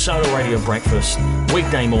with Solar Radio Breakfast,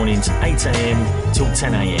 weekday mornings 8 a.m. till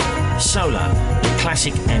 10 a.m. Solar, the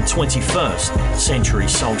classic and 21st century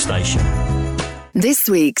soul station. This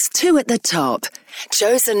week's Two at the Top,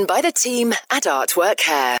 chosen by the team at Artwork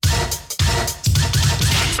Hair.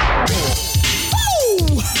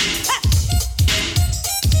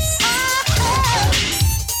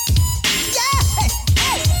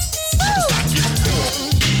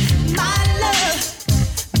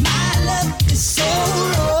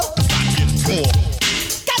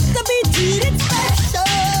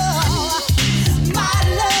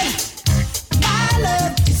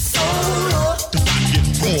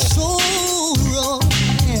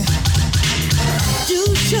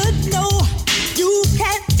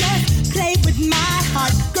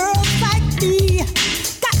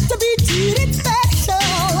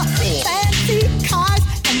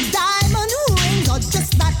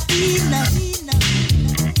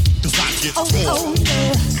 Oh,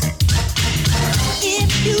 no.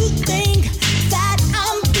 If you think that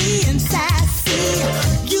I'm being sassy,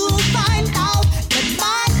 you'll find out that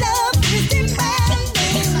my love is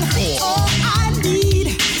demanding. All I need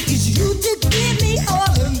is you to give me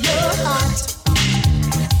all of your heart.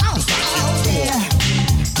 Oh, yeah.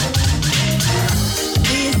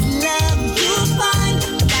 This love you'll find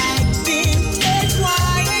like vintage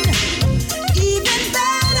wine, even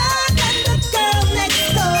better than the girl next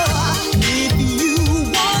door. If you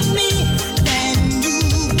want me, then you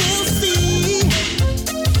will see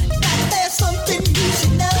that there's something you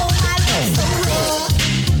should know. My love so raw.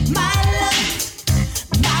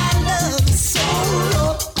 My love is so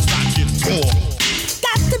raw.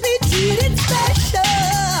 Got to be treated special.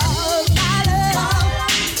 My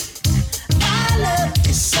love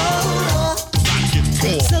is so raw.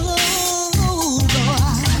 So raw.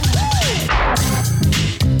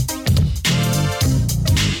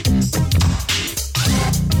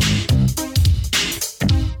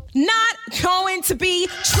 Not going to be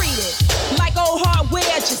treated like old hardware,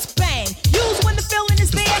 just bang. Use when the feeling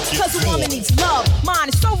is there, cause a woman needs love. Mine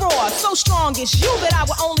is so raw, so strong, it's you that I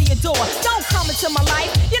will only adore. Don't come into my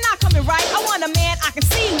life, you're not coming right. I want a man I can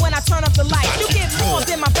see when I turn up the light. You get more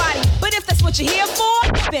than my body, but if that's what you're here for,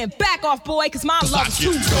 then back off, boy, cause my love is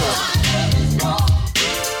too raw.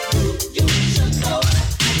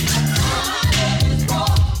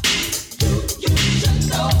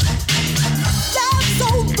 Love so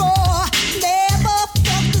raw, never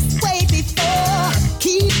felt this way before.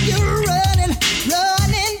 Keep you running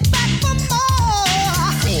back for more.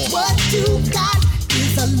 What you got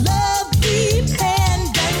is a love dependency.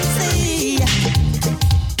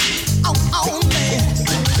 Oh, man.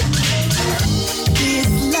 This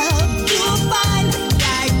love you'll find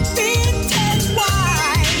like vintage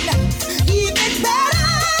wine, even better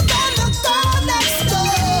than the girl next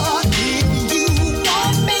door. If you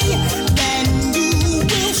want me, then you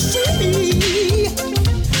will see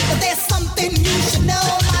that there's something you should know.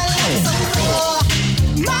 My love is so raw.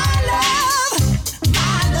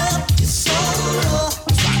 My love is so raw.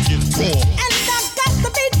 And I've got to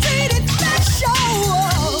be treated special.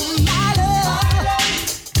 My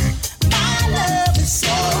love is so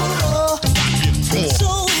raw. So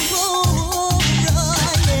raw,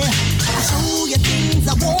 yeah. I show you things I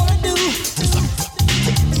wanna do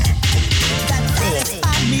that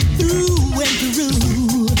satisfy me through and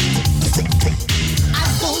through. I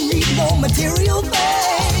don't need no material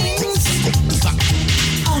things.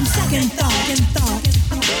 On second thought,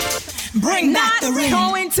 bring back the ring.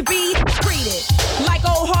 Not going to be treated like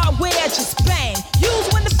old hardware, just bang. Use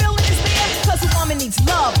when the feeling is there, cause a woman needs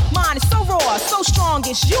love. Mine is so raw, so strong,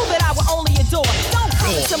 it's you that I will only adore. Don't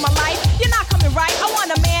come into my life, you're not coming right. I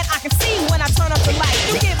want a man I can see when I turn up the light.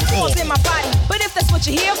 You get more than my body, but if that's what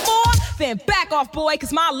you're here for, then back off, boy,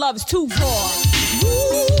 cause my love is too raw.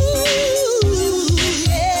 Ooh,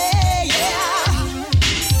 yeah, yeah.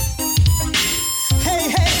 Hey,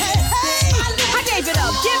 hey, hey, hey. I gave it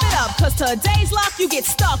up, give it up, cause today's luck, you get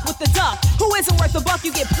stuck with the duck. Who isn't worth a buck,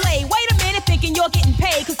 you get played. Wait a minute, thinking you're getting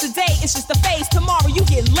paid, cause today it's just a phase, tomorrow you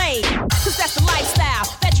get laid. Cause that's the lifestyle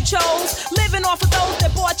that you chose, living off of those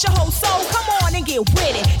that bought your whole soul. Come on and get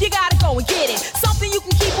with it, you gotta go and get it. Something you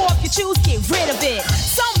can keep off your shoes, get rid of it.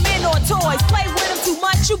 Some men or toys, play with them too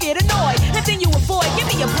much, you get annoyed, and then you avoid. Give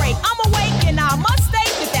me a break, I'm awake and I must stay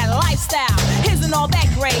with that lifestyle. Isn't all that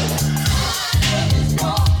great?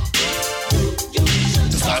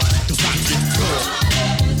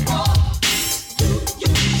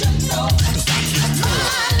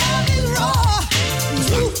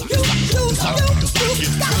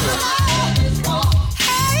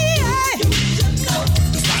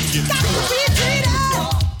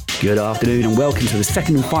 Good afternoon and welcome to the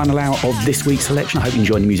second and final hour of this week's selection. I hope you're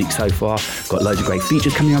enjoying the music so far. Got loads of great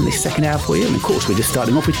features coming on this second hour for you. And of course, we're just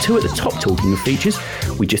starting off with two at the top talking of features.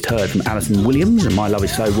 We just heard from Alison Williams and My Love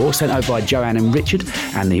Is So Raw, sent over by Joanne and Richard.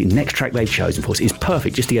 And the next track they've chosen for us is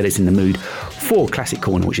perfect just to get us in the mood for Classic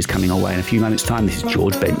Corner, which is coming our way in a few moments' time. This is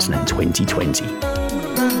George Benson and 2020.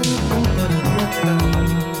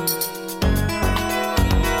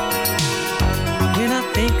 When I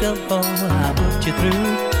think of all I put you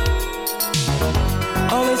through,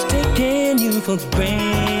 always taking you for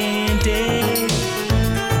granted,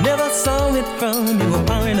 never saw it from your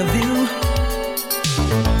point of view,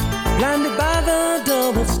 blinded by the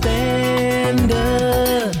double standard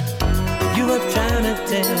you were trying to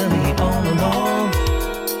tell me all along.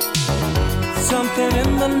 Something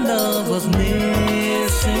in the love was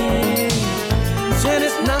missing. Said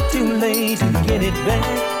it's not too late to get it back,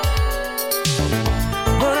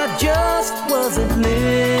 but I just wasn't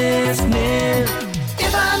listening.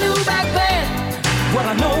 If I knew back then what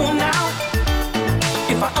I know now,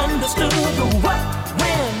 if I understood the what,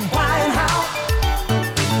 when, why, and how,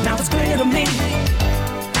 now it's clear to me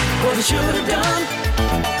what I should have done.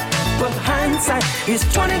 But hindsight is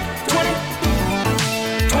 20/20,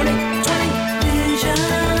 20/20 vision.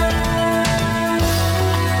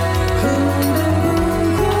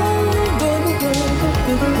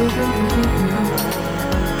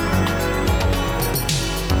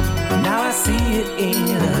 Now I see it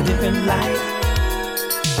in a different light.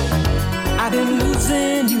 I've been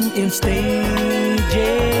losing you in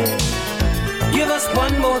stages. Give us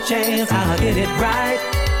one more chance, I'll get it right.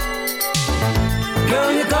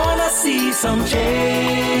 Girl, you're gonna see some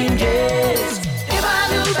changes. If I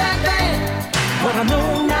knew back then what I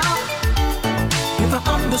know now, if I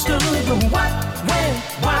understood the what, when,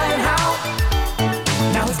 why, and how,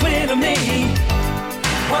 now it's clear to me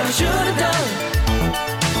what I should have done.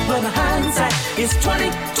 But the hindsight is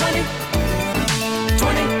 20/20,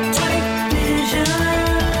 20/20 vision.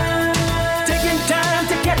 Taking time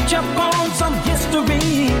to catch up on some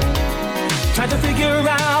history, trying to figure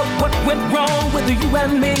out what went wrong with you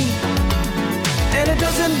and me. And it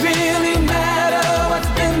doesn't really matter what's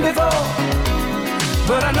been before,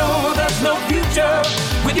 but I know there's no future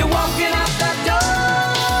with you walking out that door.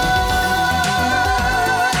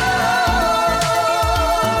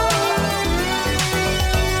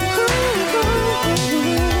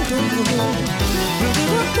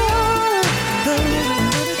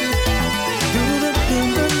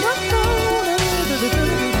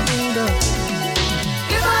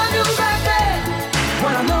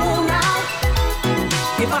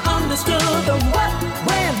 If I understood the what,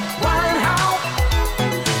 when, why, and how,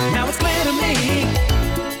 now it's clear to me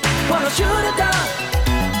what I should have done.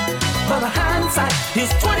 But the hindsight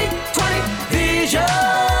is 20/20 vision.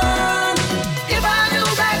 If I knew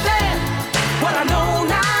back then what I know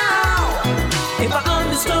now, if I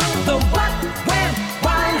understood the what, when,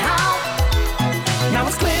 why, and how, now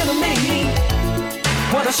it's clear to me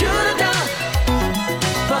what I should have done.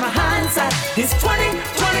 But the hindsight is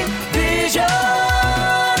 20/20 vision.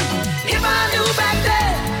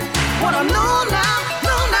 What I know now,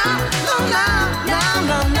 know now, know now, now,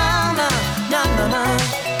 now, now, now, now, now.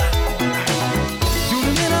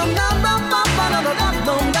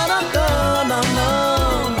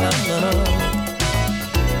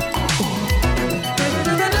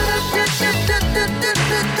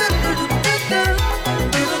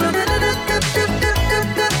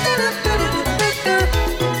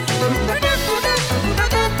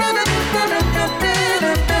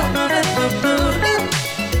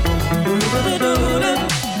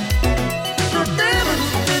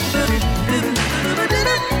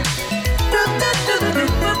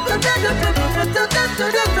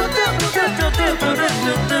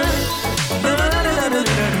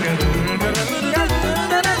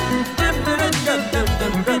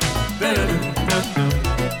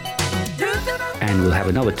 And we'll have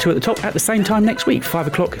another two at the top at the same time next week, 5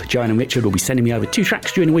 o'clock. Joanne and Richard will be sending me over 2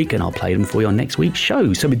 tracks during the week and I'll play them for you on next week's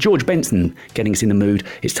show. So with George Benson getting us in the mood,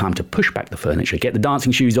 it's time to push back the furniture, get the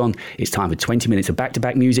dancing shoes on. It's time for 20 minutes of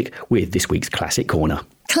back-to-back music with this week's Classic Corner.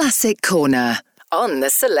 Classic Corner on The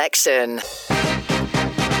Selection.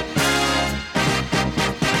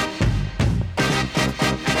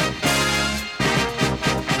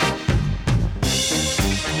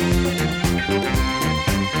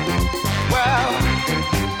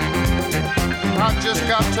 I just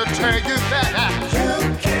got to tell you that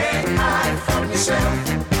you can't hide from yourself.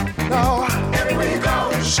 No, everywhere you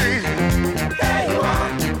go, see, there you are.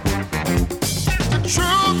 The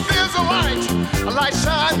truth is a light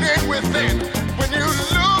shining within. When you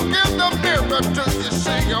look in the mirror, do you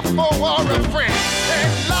see a foe or a friend?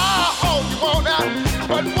 And lie.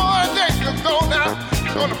 But one day you're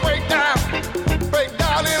gonna break down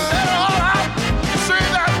and let it all out. You see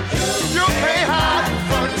that you can't hide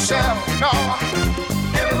from yourself, no.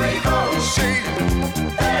 Everywhere you go, see,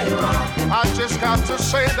 there you are. I just got to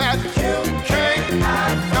say that you can't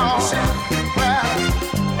hide from yourself. Well,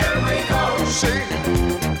 everywhere you go, see,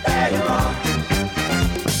 there you are.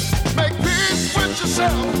 Make peace with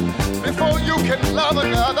yourself before you can love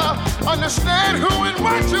another. Understand who and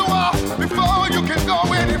what you are before you can go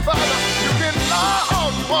any further. You can lie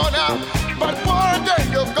all you want now, but one day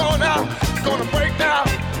you're gonna break down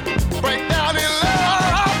and let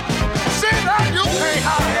out. See that you can't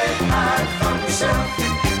hide from yourself.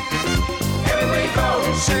 Everywhere you go,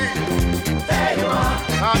 see, there you are.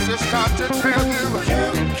 I just got to tell you, you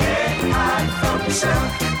can't hide from yourself.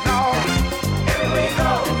 No, everywhere you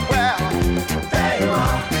go, well, there you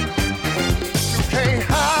are. You can't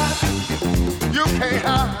hide.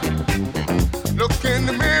 Look in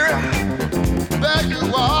the mirror, there you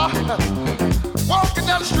are. Walking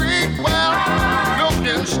down the street, well, look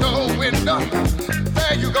in the store window,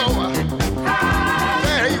 there you go.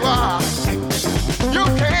 There you are. You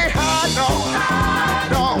can't hide, no.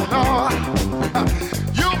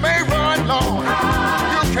 You may run long,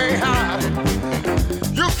 you can't hide.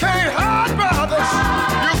 You can't hide, brothers,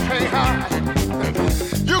 you can't hide.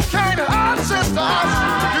 You can't hide, sisters,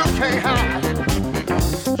 you can't hide.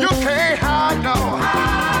 You can't hide, no,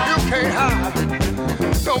 you can't hide.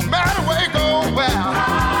 No matter where you go, well,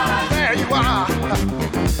 there you are.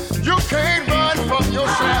 You can't run from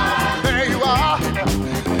yourself, there you are.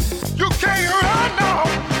 You can't run, no.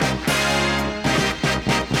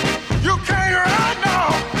 You can't run, no.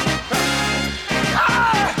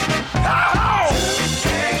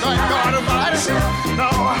 God Almighty, no.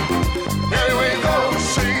 Everywhere you go,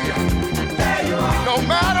 see, there you are. No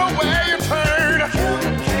matter where you turn,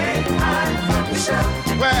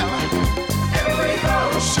 well, everywhere you go,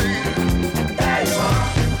 see, there you are.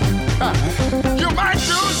 You might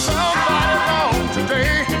do somebody wrong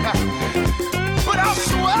today, but I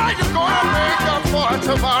swear you're gonna make up for it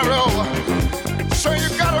tomorrow. So you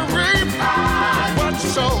gotta reap what you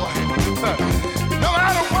sow. No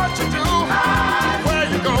matter what you do, where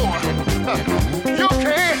you go, you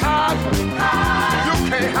can't hide. You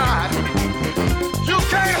can't hide. You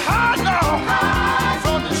can't hide now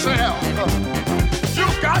from yourself. You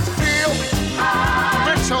got to deal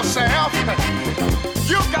with yourself.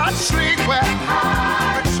 You got to sleep well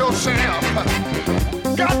with yourself.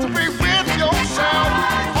 Got to be with yourself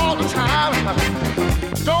all the time.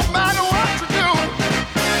 Don't matter what you do.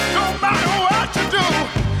 Don't matter what you do.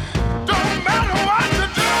 Don't matter what you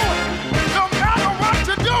do. Don't matter what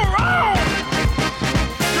you do wrong.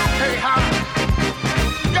 You can't hide.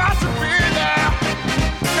 Got to be there.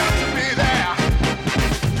 Got to be there.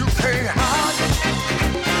 You can't hide.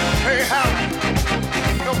 Can't hide.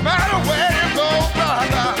 No matter where you go,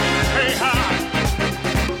 brother, can't hide.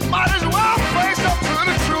 Might as well face up to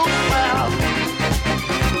the truth. Well,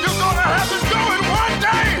 you're gonna have to do it one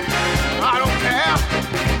day. I don't care.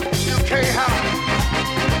 You can't hide.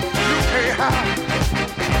 You can't hide.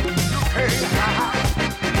 You can't hide.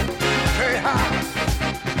 You can't hide.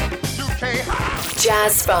 You can't hide.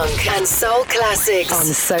 Jazz, funk, and soul classics on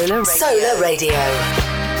Solar Radio.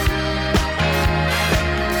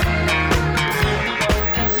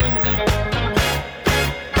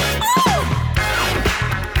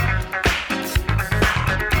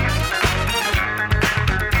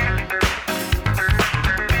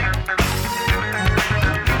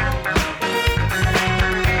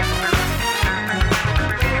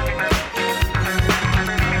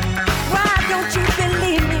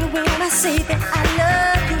 Say that I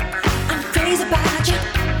love you, I'm crazy about you.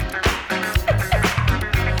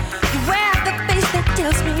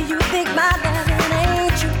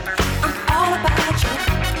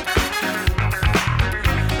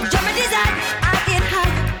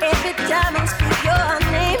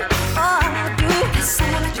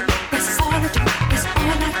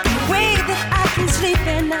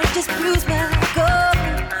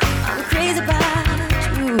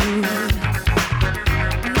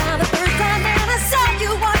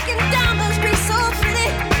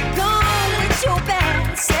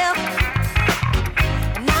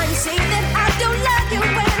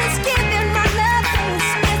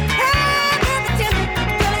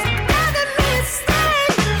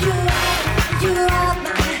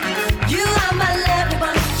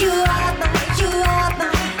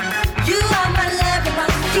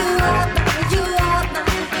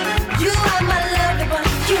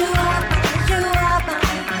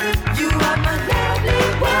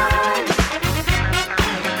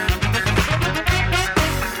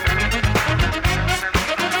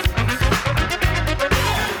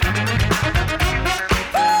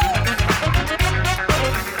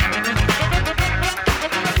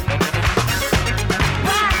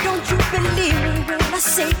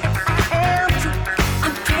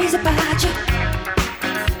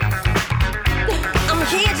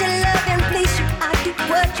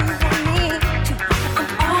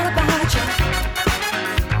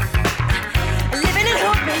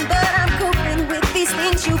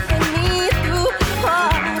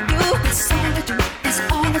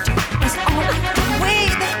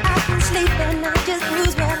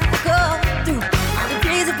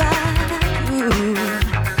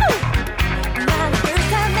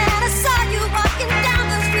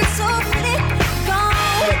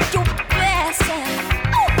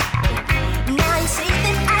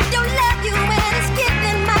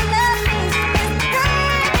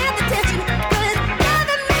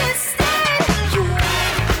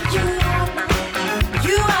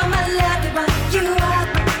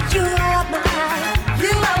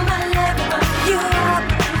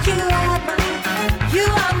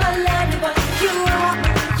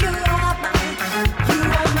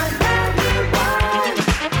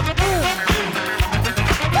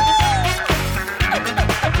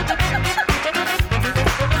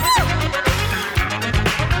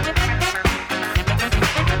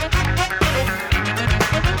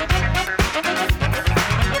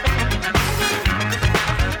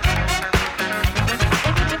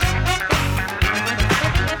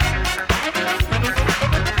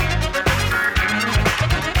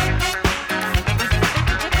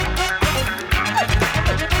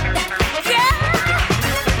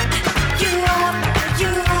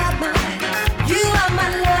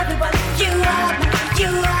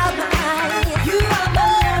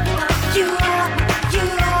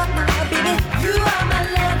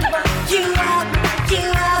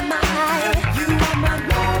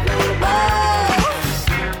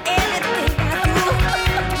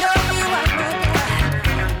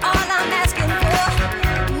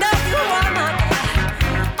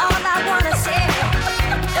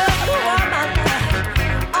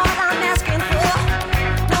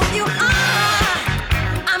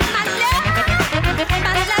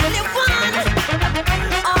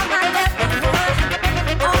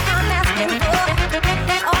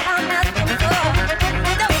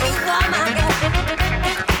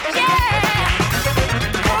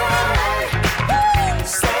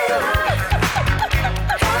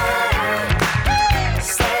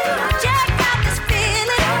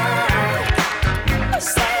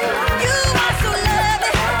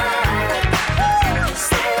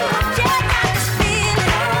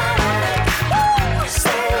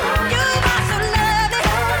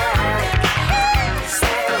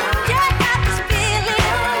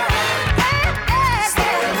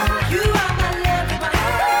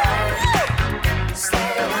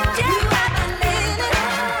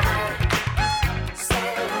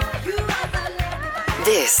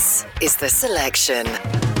 is The Selection.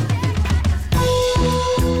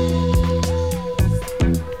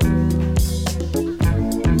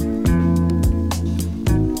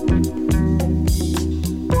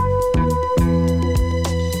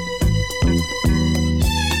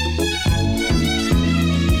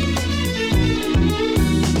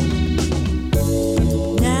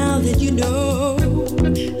 Now that you know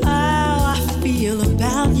how I feel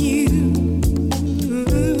about you,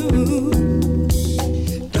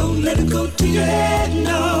 don't let it go to your head,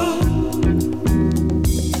 no.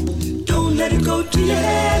 Don't let it go to your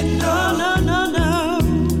head, no, no, no, no.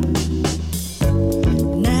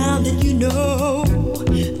 Now that you know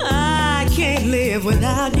I can't live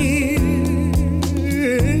without you,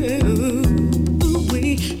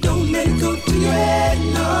 don't let it go to your head,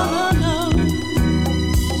 no, no.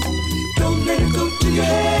 Don't let it go to your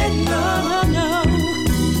head, no, no.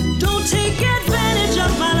 Don't take advantage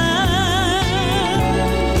of my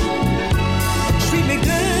love. Treat me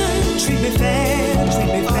good, treat me fair,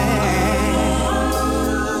 treat me fair.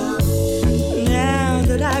 Now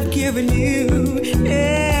that I've given you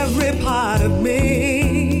every part of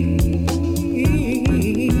me,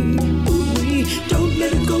 don't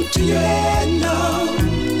let it go to your head, no.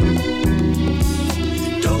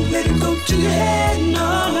 Don't let it go to your head,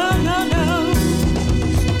 no, no, no, no.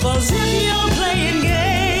 'Cause if you're playing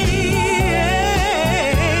games,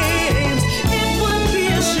 it would be a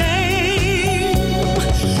shame.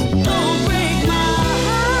 Don't break my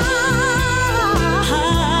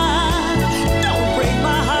heart. Don't break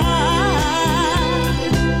my heart.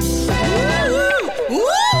 Woo!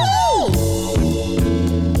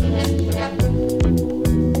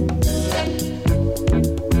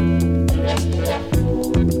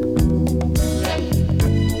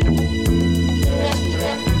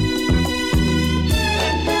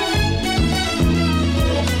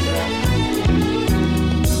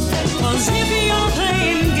 Cause if you're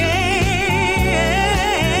playing games,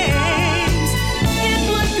 it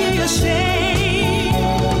would be a shame.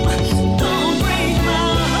 Don't break my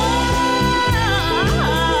heart.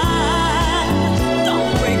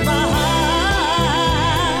 Don't break my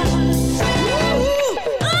heart.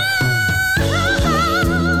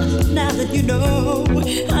 Now that you know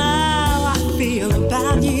how I feel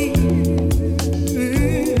about you,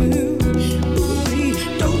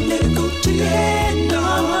 don't let it go to your head, no,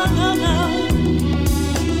 no, no.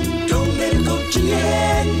 Don't let it go to your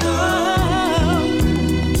head, no.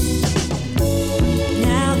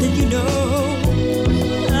 Now that you know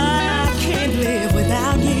I can't live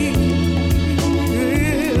without you,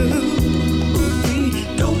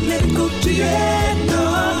 don't let it go to your head, no,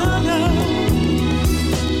 no.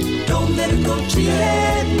 Don't let it go to your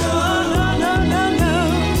head, no, no, no, no.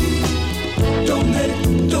 Don't let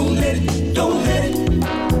it, don't let it, don't let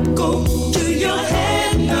it go to your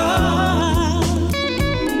head, no.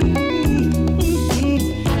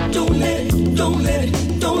 Don't let it, don't let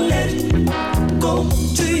it, don't let it go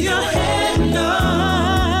to your head, no.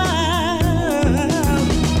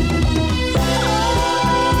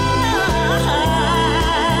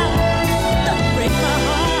 Don't break my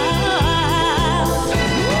heart.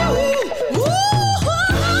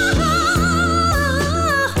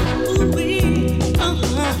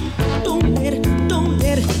 Don't let it, don't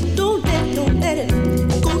let it, don't let it, don't let it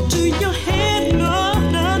go to your head, no,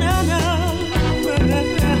 no, no, no.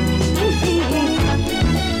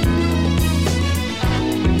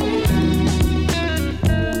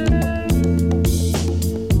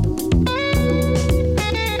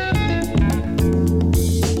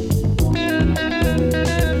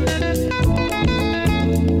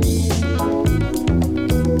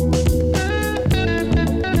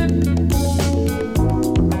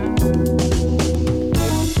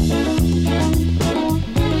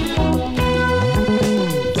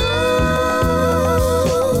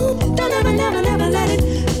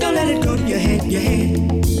 Don't let it go to your head, your head.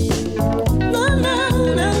 No, no, no,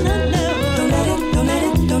 no, no. Don't let it, don't let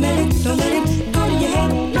it, don't let it, don't let it go to your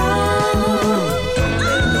head, no.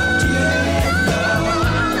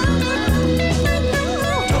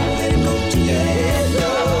 Don't let it go to your head, no.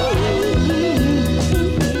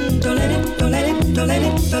 Don't let it, don't let it, don't let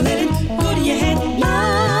it, don't let it go to your head, no.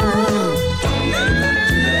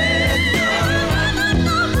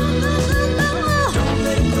 Don't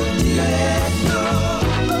let it go to your head, no.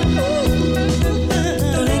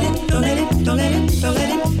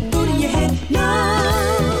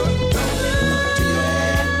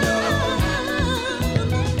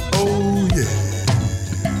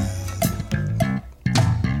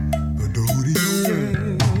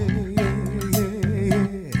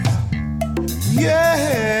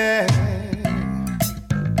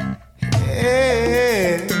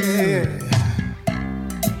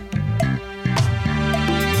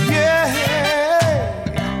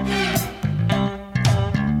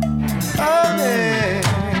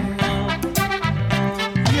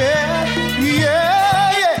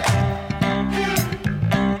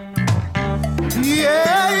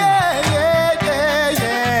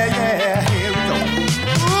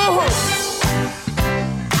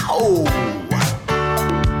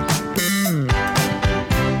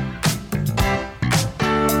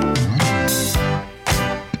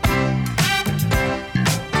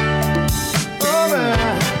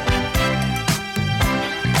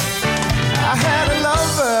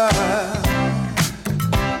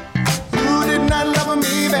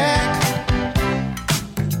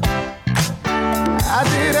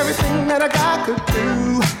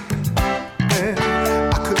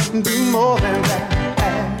 couldn't do more than that.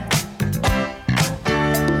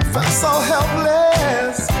 I felt so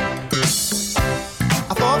helpless.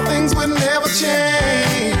 I thought things would never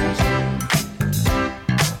change.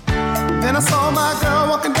 Then I saw my girl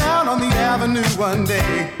walking down on the avenue one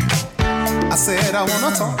day. I said, I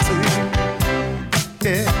wanna talk to you.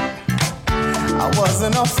 Yeah, I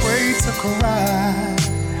wasn't afraid to cry.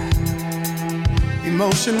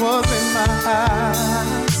 Emotion was in my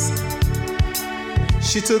eyes.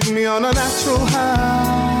 She took me on a natural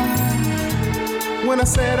high when I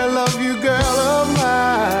said, I love you, girl of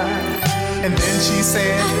mine. And then she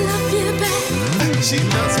said, I love you back. She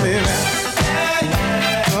loves me back.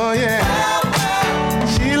 Oh yeah,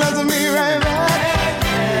 she loves me right back.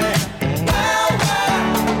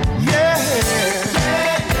 Yeah,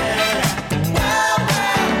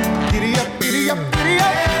 giddy up, giddy up, giddy up.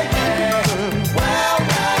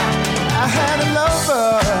 I had a lover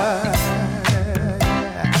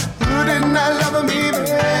who did not love me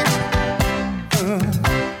back.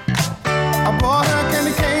 I bought her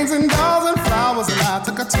candy canes and dolls and flowers, and I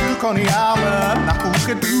took her to Coney Island. Now who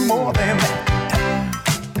could do more than that?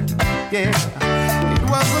 Yeah, it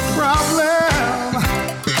was a problem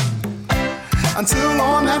until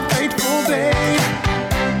on that fateful day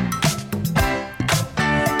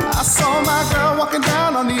I saw my girl walking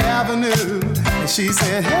down on the avenue, and she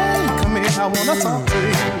said, hey, come here, I wanna talk to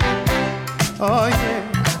you. Oh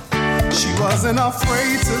yeah, she wasn't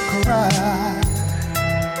afraid to cry.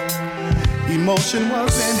 Emotion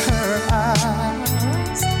was in her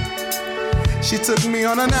eyes. She took me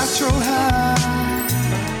on a natural high.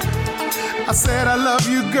 I said, I love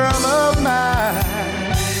you, girl of mine.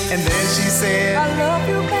 And then she said, I love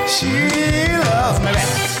you back. She loves me back.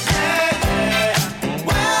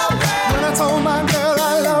 When I told my girl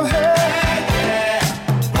I love her,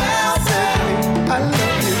 she said, I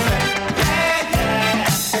love you back.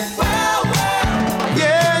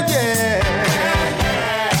 Yeah, yeah.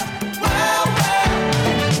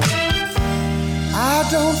 I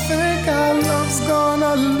don't think our love's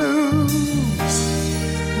gonna lose.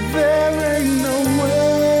 There ain't no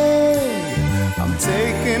way. I'm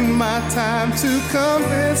taking my time to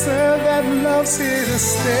convince her that love's here to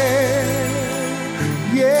stay.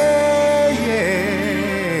 Yeah, yeah.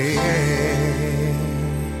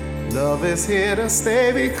 Love is here to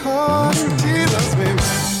stay because she loves me.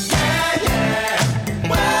 Yeah, yeah.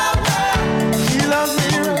 Well, well. She loves me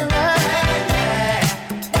right back.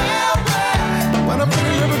 Well, well. What a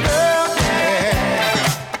pretty little girl.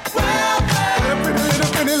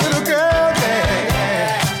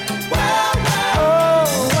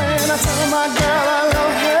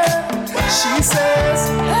 She says,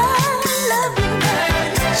 I love you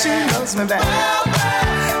back. She loves me back. Oh,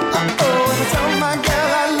 and I tell my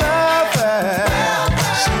girl I love her.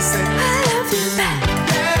 She said, I love you back.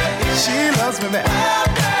 She loves me back.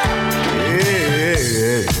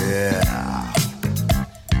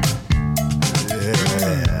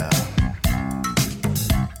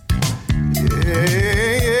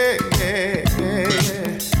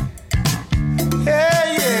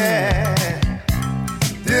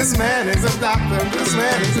 This man is a doctor, this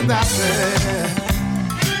man is a doctor.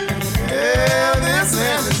 Yeah, this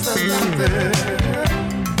man is a doctor.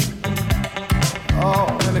 Oh,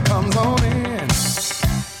 when it comes on in,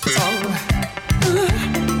 it's all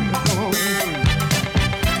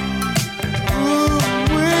ooh,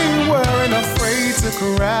 we weren't afraid to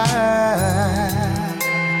cry.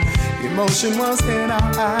 Emotion was in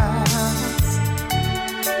our eyes.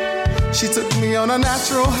 She took me on a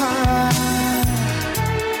natural high.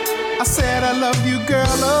 I said, I love you,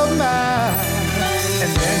 girl of mine.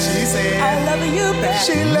 And then she said, I love you back.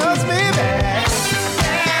 She loves me back.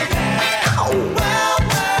 Oh, well,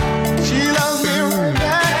 well. She loves me right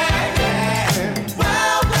back.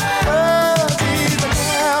 Well, well. Oh, she's a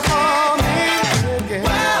care for me.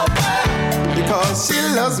 Well, well. Because she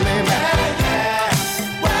loves me back.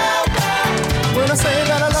 Well, well. When I say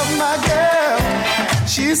that I love my girl,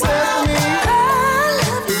 she says to me, I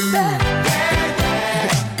love you back.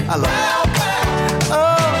 I love her. Oh,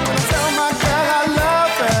 when I tell my girl I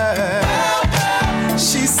love her,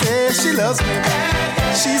 she says she loves me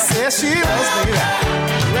back. She says she loves me back.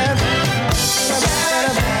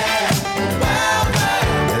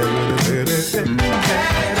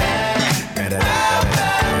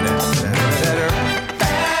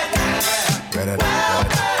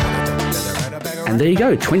 And there you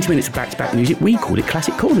go, 20 minutes of back-to-back music. We call it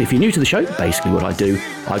Classic Corner. If you're new to the show, basically what I do,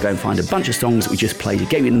 I go and find a bunch of songs that we just played to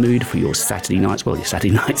get you in the mood for your Saturday nights. Well, your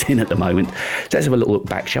Saturday nights in at the moment. So let's have a little look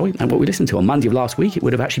back, shall we? And what we listened to on Monday of last week, it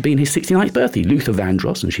would have actually been his 69th birthday. Luther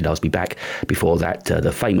Vandross, and She Loves Me Back. Before that,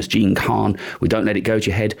 the famous Gene Khan, We Don't Let It Go to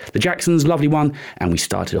Your Head. The Jacksons, Lovely One. And we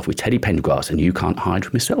started off with Teddy Pendergrass and You Can't Hide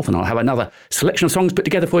From Yourself. And I'll have another selection of songs put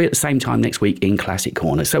together for you at the same time next week in Classic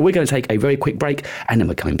Corner. So we're going to take a very quick break, and then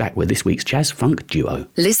we're coming back with this week's Jazz Funk Duo.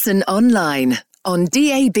 Listen online, on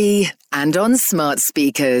DAB and on smart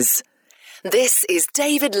speakers. This is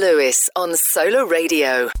David Lewis on Solar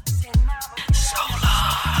Radio.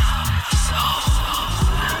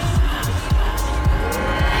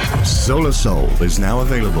 Solar Soul is now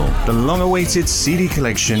available. The long-awaited CD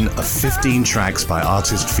collection of 15 tracks by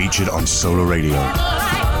artists featured on Solar Radio,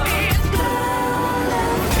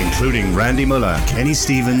 including Randy Muller, Kenny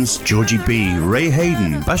Stevens, Georgie B, Ray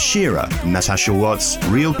Hayden, Bashira, Natasha Watts,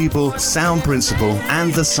 Real People, Sound Principle,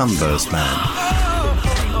 and the Sunburst Band.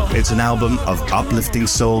 It's an album of uplifting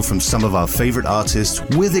soul from some of our favorite artists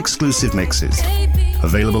with exclusive mixes.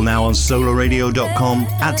 Available now on solarradio.com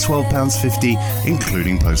at £12.50,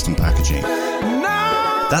 including post and packaging.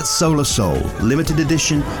 That's Solar Soul, limited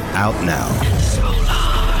edition, out now.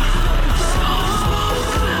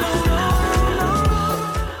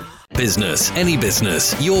 Business, any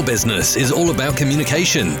business, your business is all about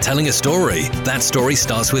communication, telling a story. That story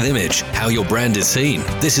starts with image, how your brand is seen.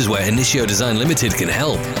 This is where Initio Design Limited can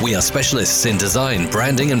help. We are specialists in design,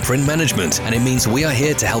 branding and print management, and it means we are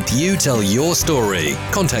here to help you tell your story.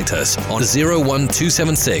 Contact us on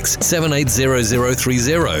 01276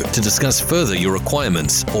 780030 to discuss further your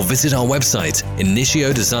requirements, or visit our website,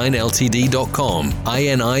 initiodesignltd.com,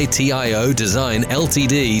 INITIO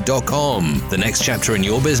designltd.com. The next chapter in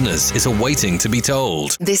your business is awaiting to be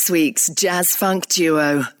told. This week's Jazz Funk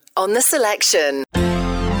Duo on The Selection.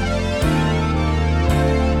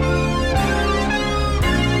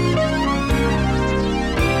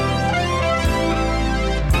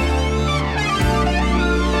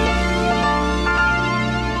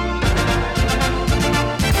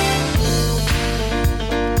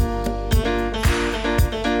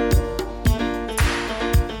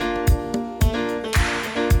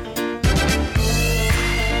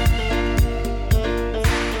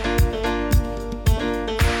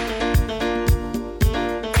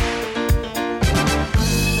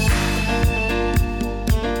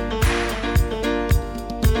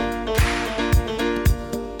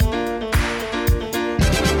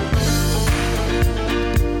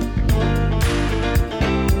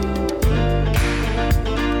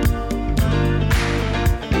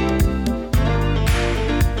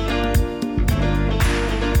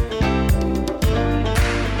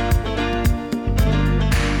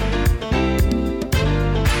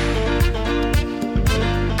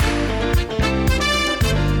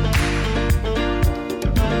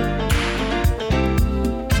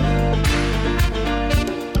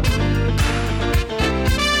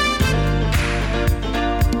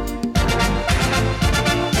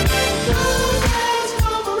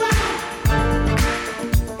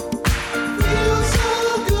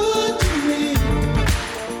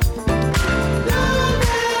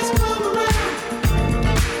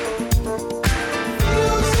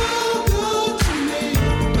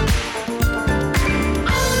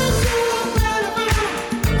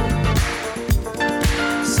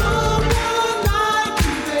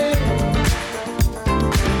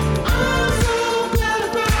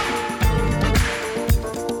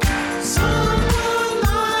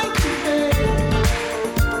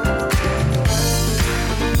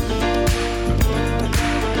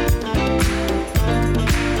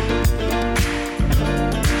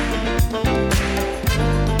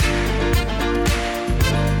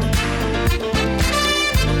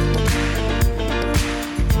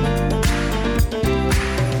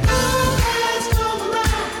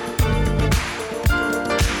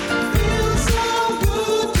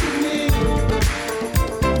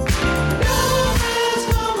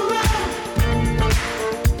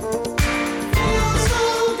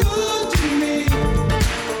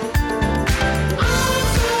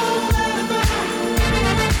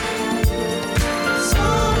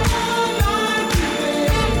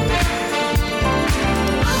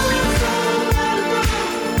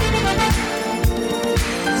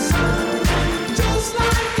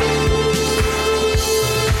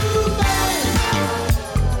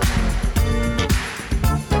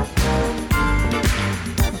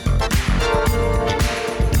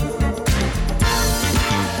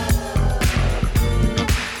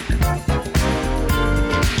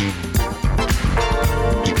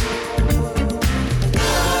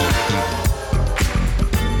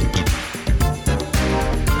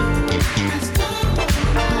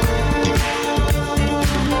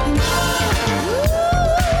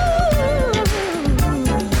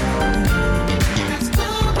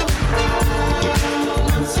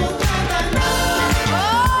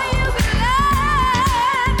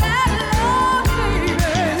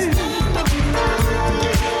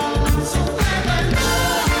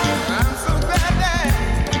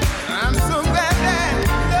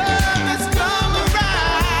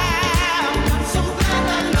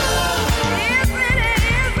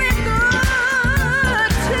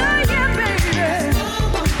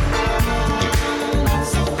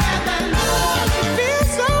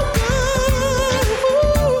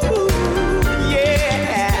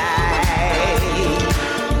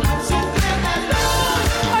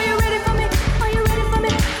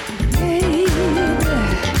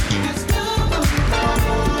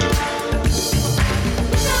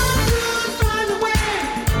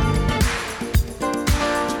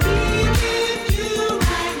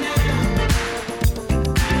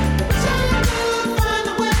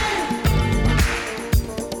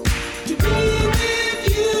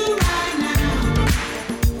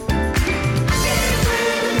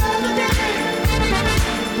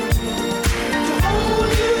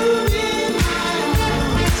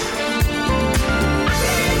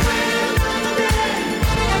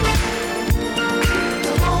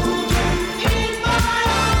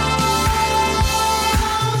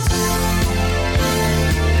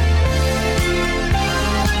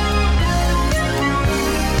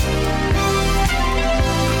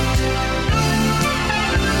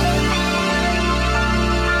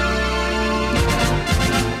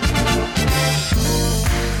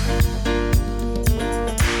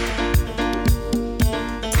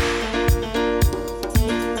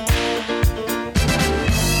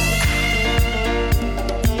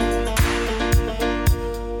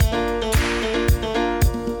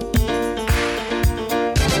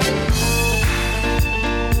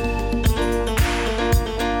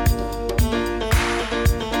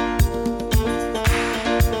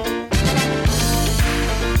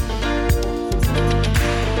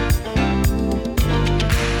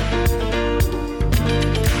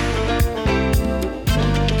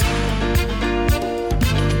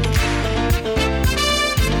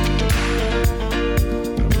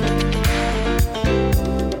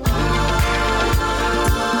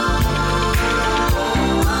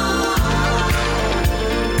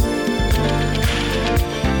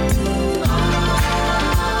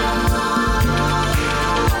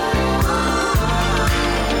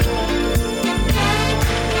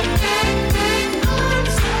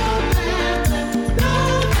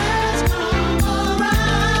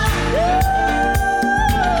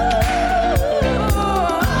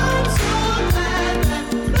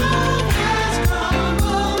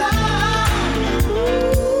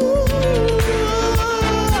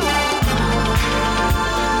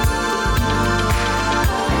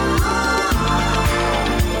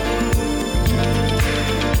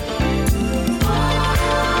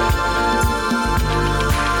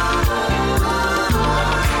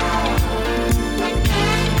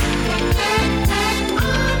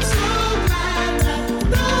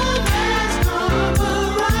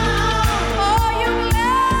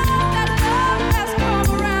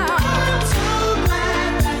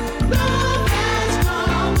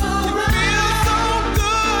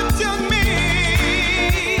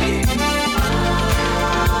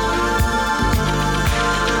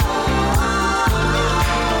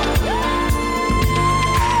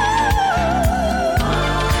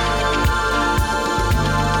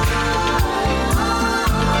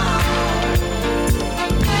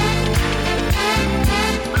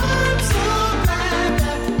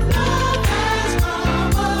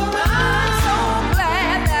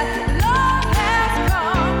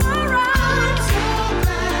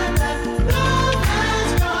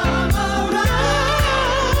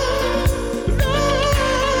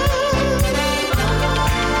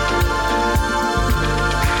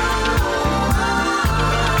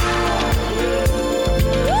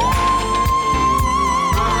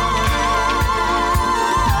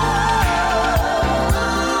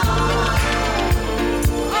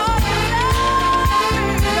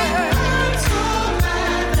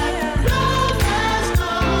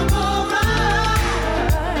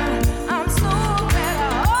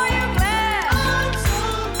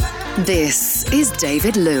 This is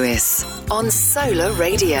David Lewis on Solar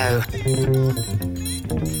Radio.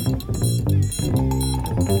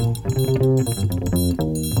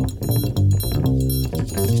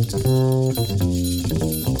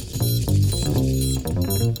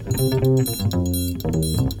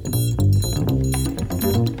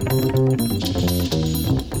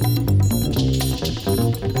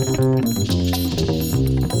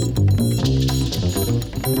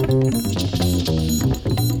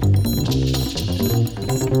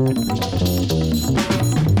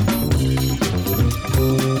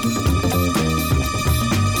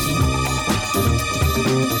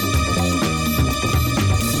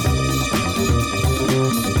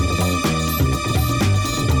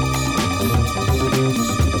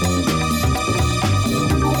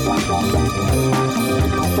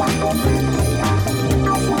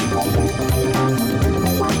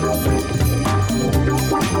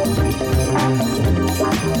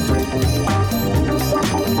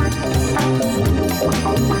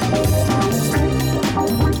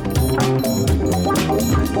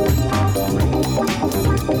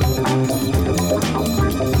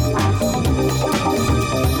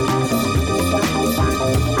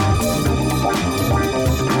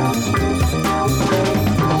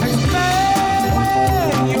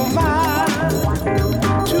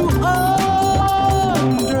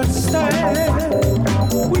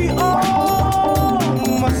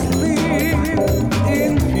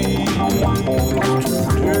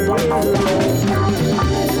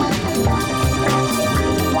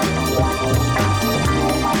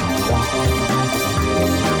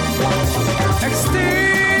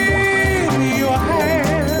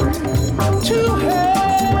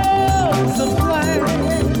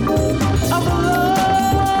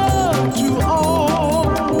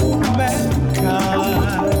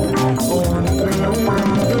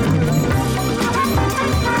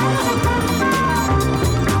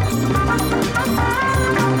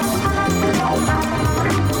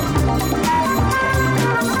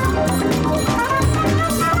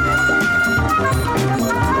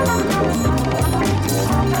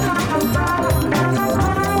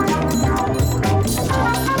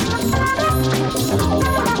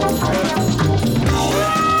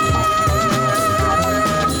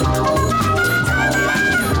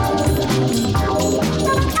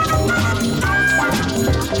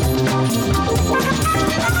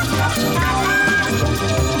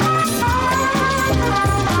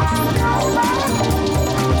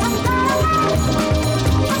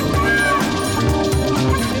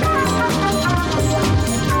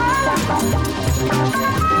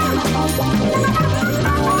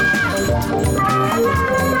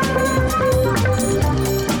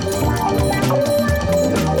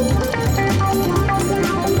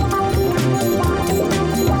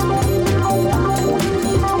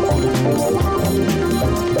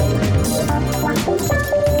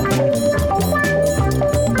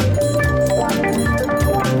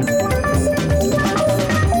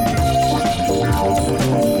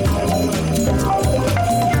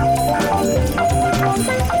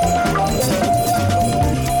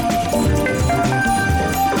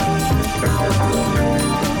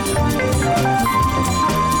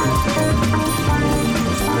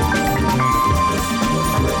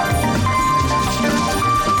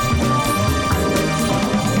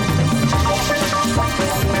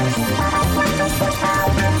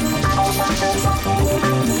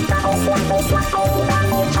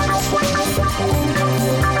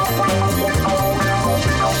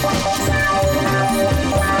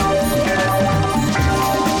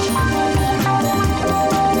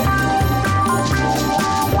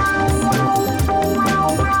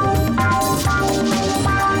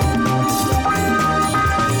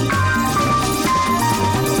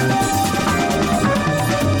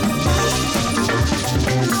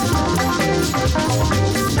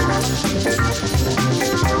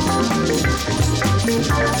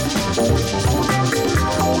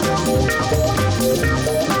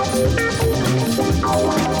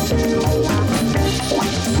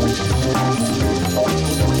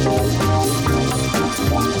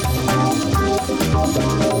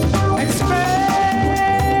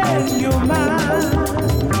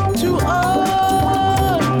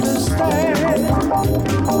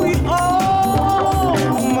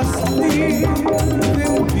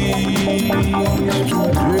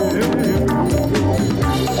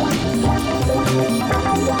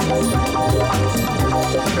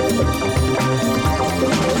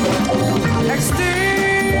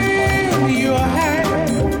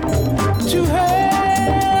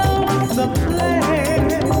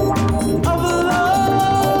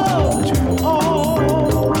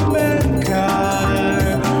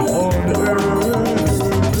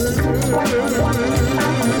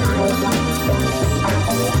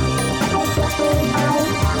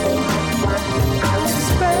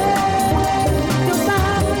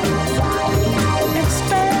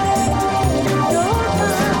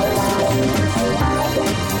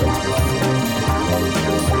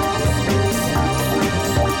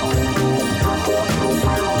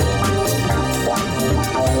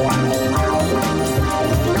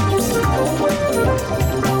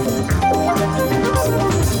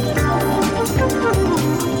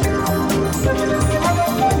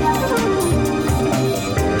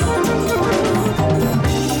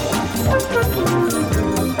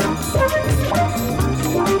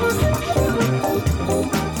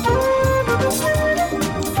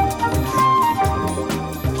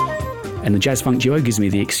 Jazz Funk Duo gives me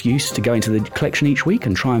the excuse to go into the collection each week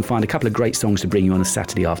and try and find a couple of great songs to bring you on a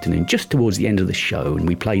Saturday afternoon, just towards the end of the show. And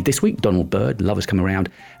we played this week Donald Byrd, Lovers Come Around,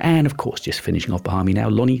 and of course, just finishing off behind me now,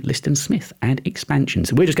 Lonnie Liston Smith and Expansion.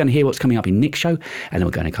 So we're just going to hear what's coming up in Nick's show, and then we're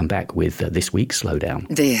going to come back with this week's Slowdown.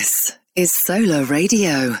 This is Solar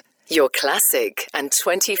Radio, your classic and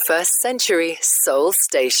 21st century soul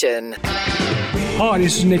station. Hi,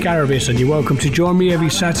 this is Nick Aravis, and you're welcome to join me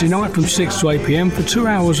every Saturday night from 6 to 8 p.m. for 2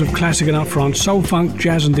 hours of classic and upfront soul, funk,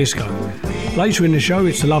 jazz and disco. Later in the show,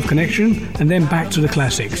 it's the Love Connection, and then back to the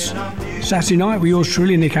classics. Saturday night with yours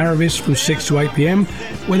truly, Nick Aravis, from 6 to 8 p.m,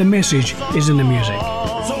 where the message is in the music.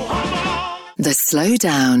 The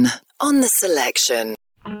Slowdown on the selection.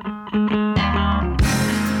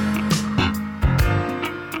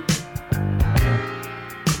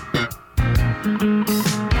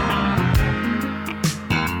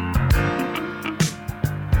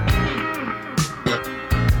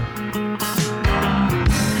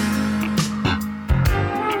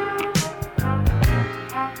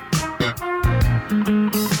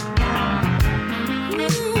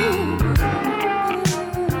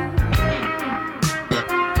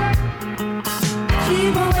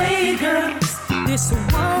 This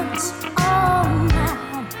one's all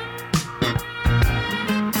mine.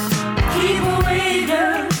 Keep away,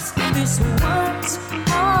 girls. This one's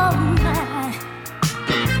all mine.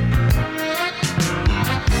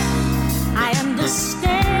 I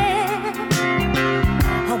understand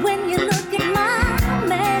when you look at my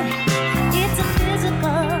man, it's a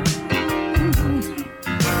physical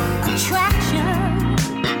attraction.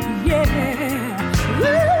 Yeah. Woo.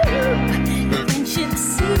 The friendship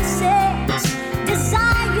ceases.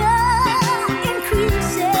 Desire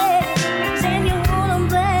increases, and you want 'em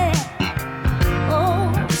back,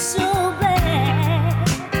 oh, so bad.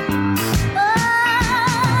 Oh,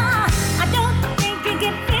 I don't think you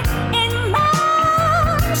can fit in my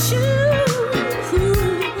shoes.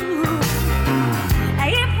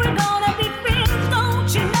 If we're gonna be friends, don't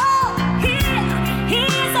you know,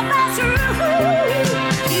 here's the best rule.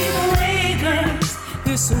 Keep away, girls,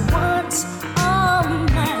 this one's all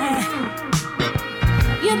mine.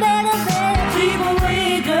 You better keep away,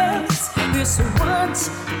 girls. This one's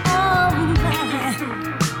all mine.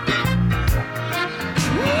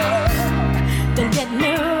 Don't get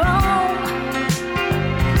me wrong,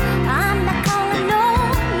 I'm not calling no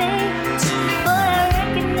names, but I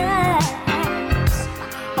recognize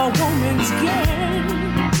a woman's game.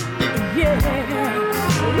 Yeah,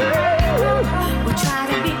 we'll try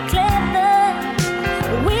to be clever,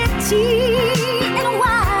 witty, and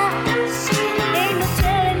wise. Ain't no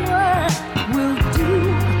telling what we'll do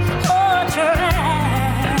or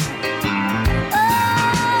try. Oh,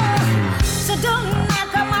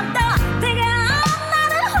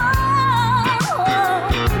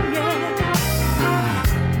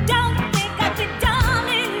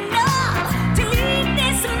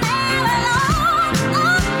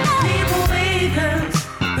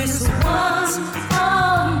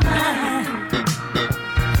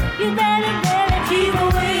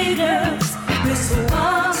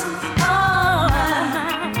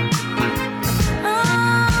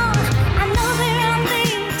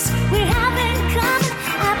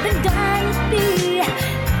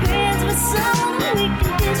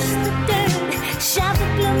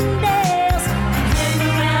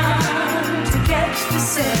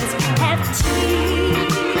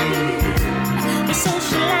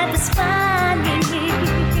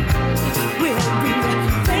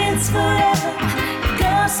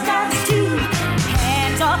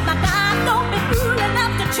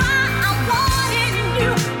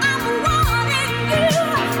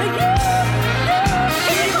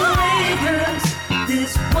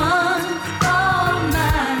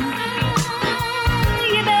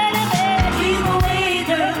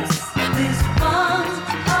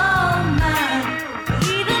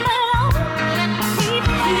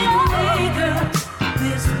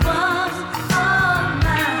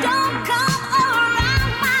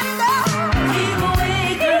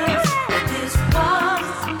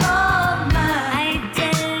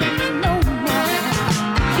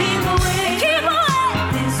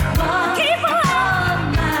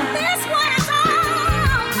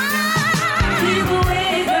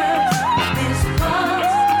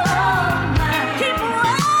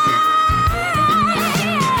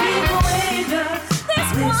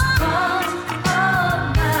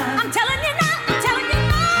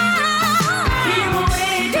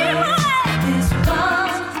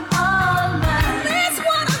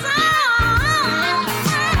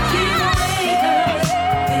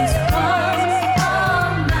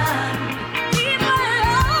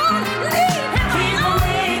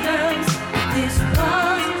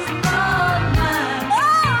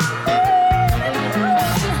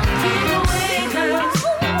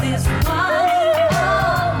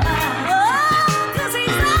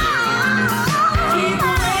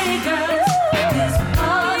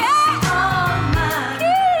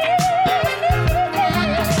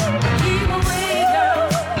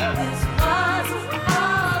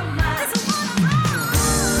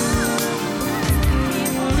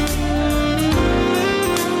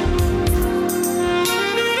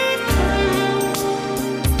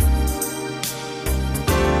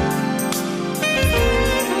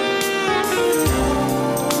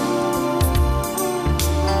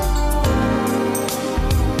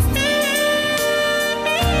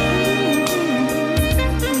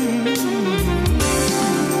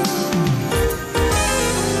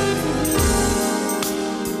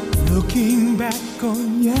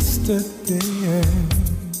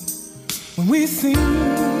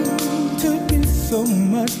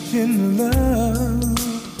 in love.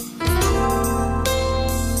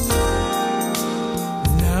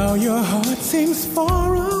 Now your heart seems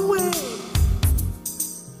far away.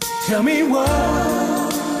 Tell me, what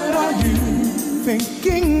are you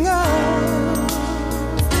thinking of?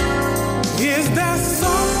 Is there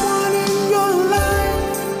someone in your life,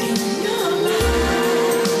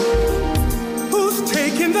 who's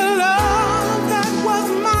taking the love that was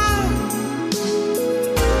mine?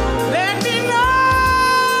 Let me know.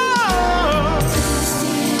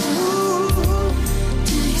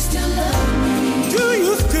 Do you still love me? Do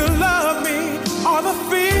you still love me? Are the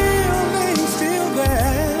feelings still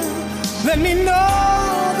there? Let me know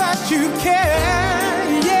that you care.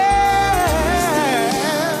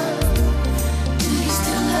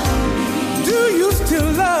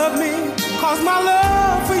 Still love me, 'cause my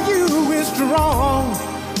love for you is strong.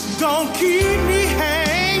 Don't keep me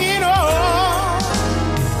hanging on.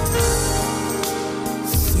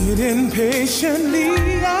 Sitting patiently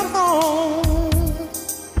at home,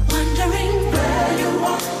 wondering where you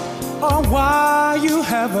are or why you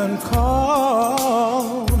haven't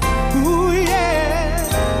called. Ooh, yeah.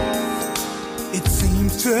 It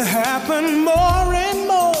seems to happen more and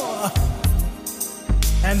more,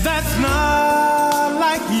 and that's not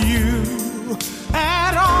like you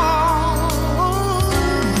at all.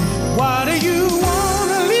 Why do you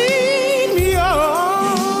wanna lead me on?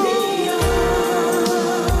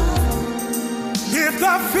 If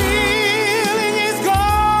the feeling is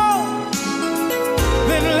gone,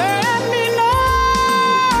 then let me know.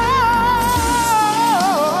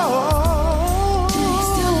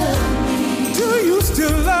 Do you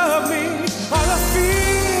still love me? Do you still love me? Are the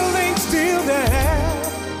feelings still there?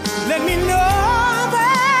 Let me know.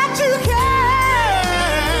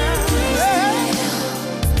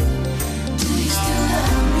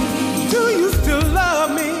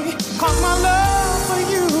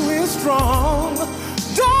 Strong.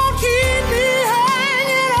 Don't keep me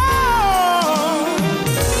hanging on.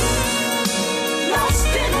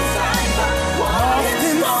 Lost inside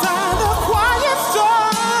the quiet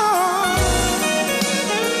storm.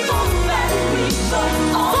 For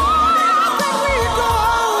that we've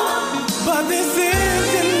gone. But this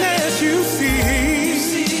emptiness you see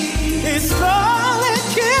is slowly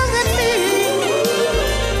killing me.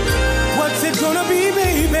 What's it gonna be,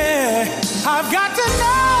 baby? I've got to know.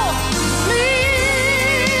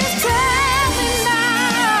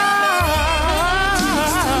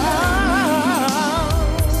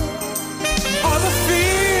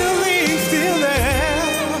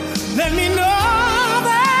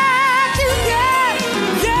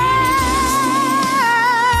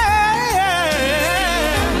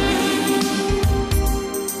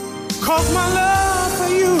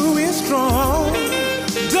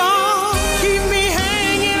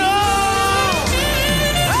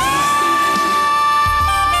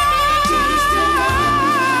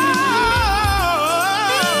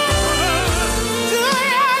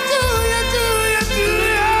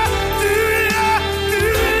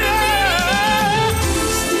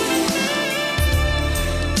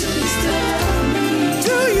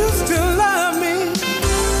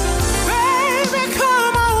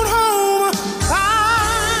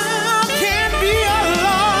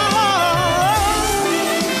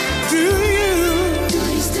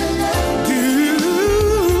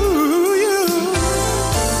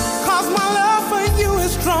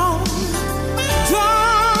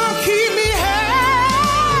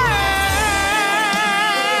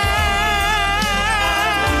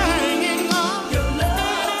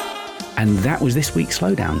 And that was this week's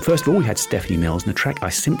Slowdown. First of all, we had Stephanie Mills and a track I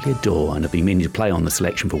simply adore, and I've been meaning to play on the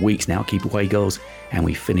selection for weeks now, Keep Away Girls. And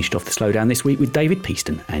we finished off the Slowdown this week with David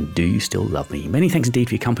Peaston and Do You Still Love Me? Many thanks indeed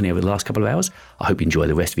for your company over the last couple of hours. I hope you enjoy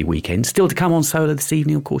the rest of your weekend. Still to come on Solar this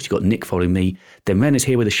evening, of course, you've got Nick following me. Then Ren is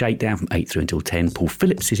here with a shakedown from 8 through until 10. Paul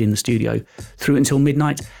Phillips is in the studio through until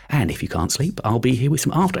midnight. And if you can't sleep, I'll be here with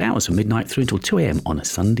some after hours from midnight through until 2 a.m. on a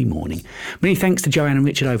Sunday morning. Many thanks to Joanne and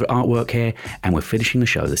Richard over at Artwork here. And we're finishing the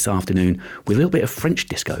show this afternoon with a little bit of French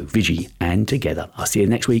disco, Vigie and Together. I'll see you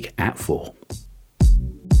next week at 4.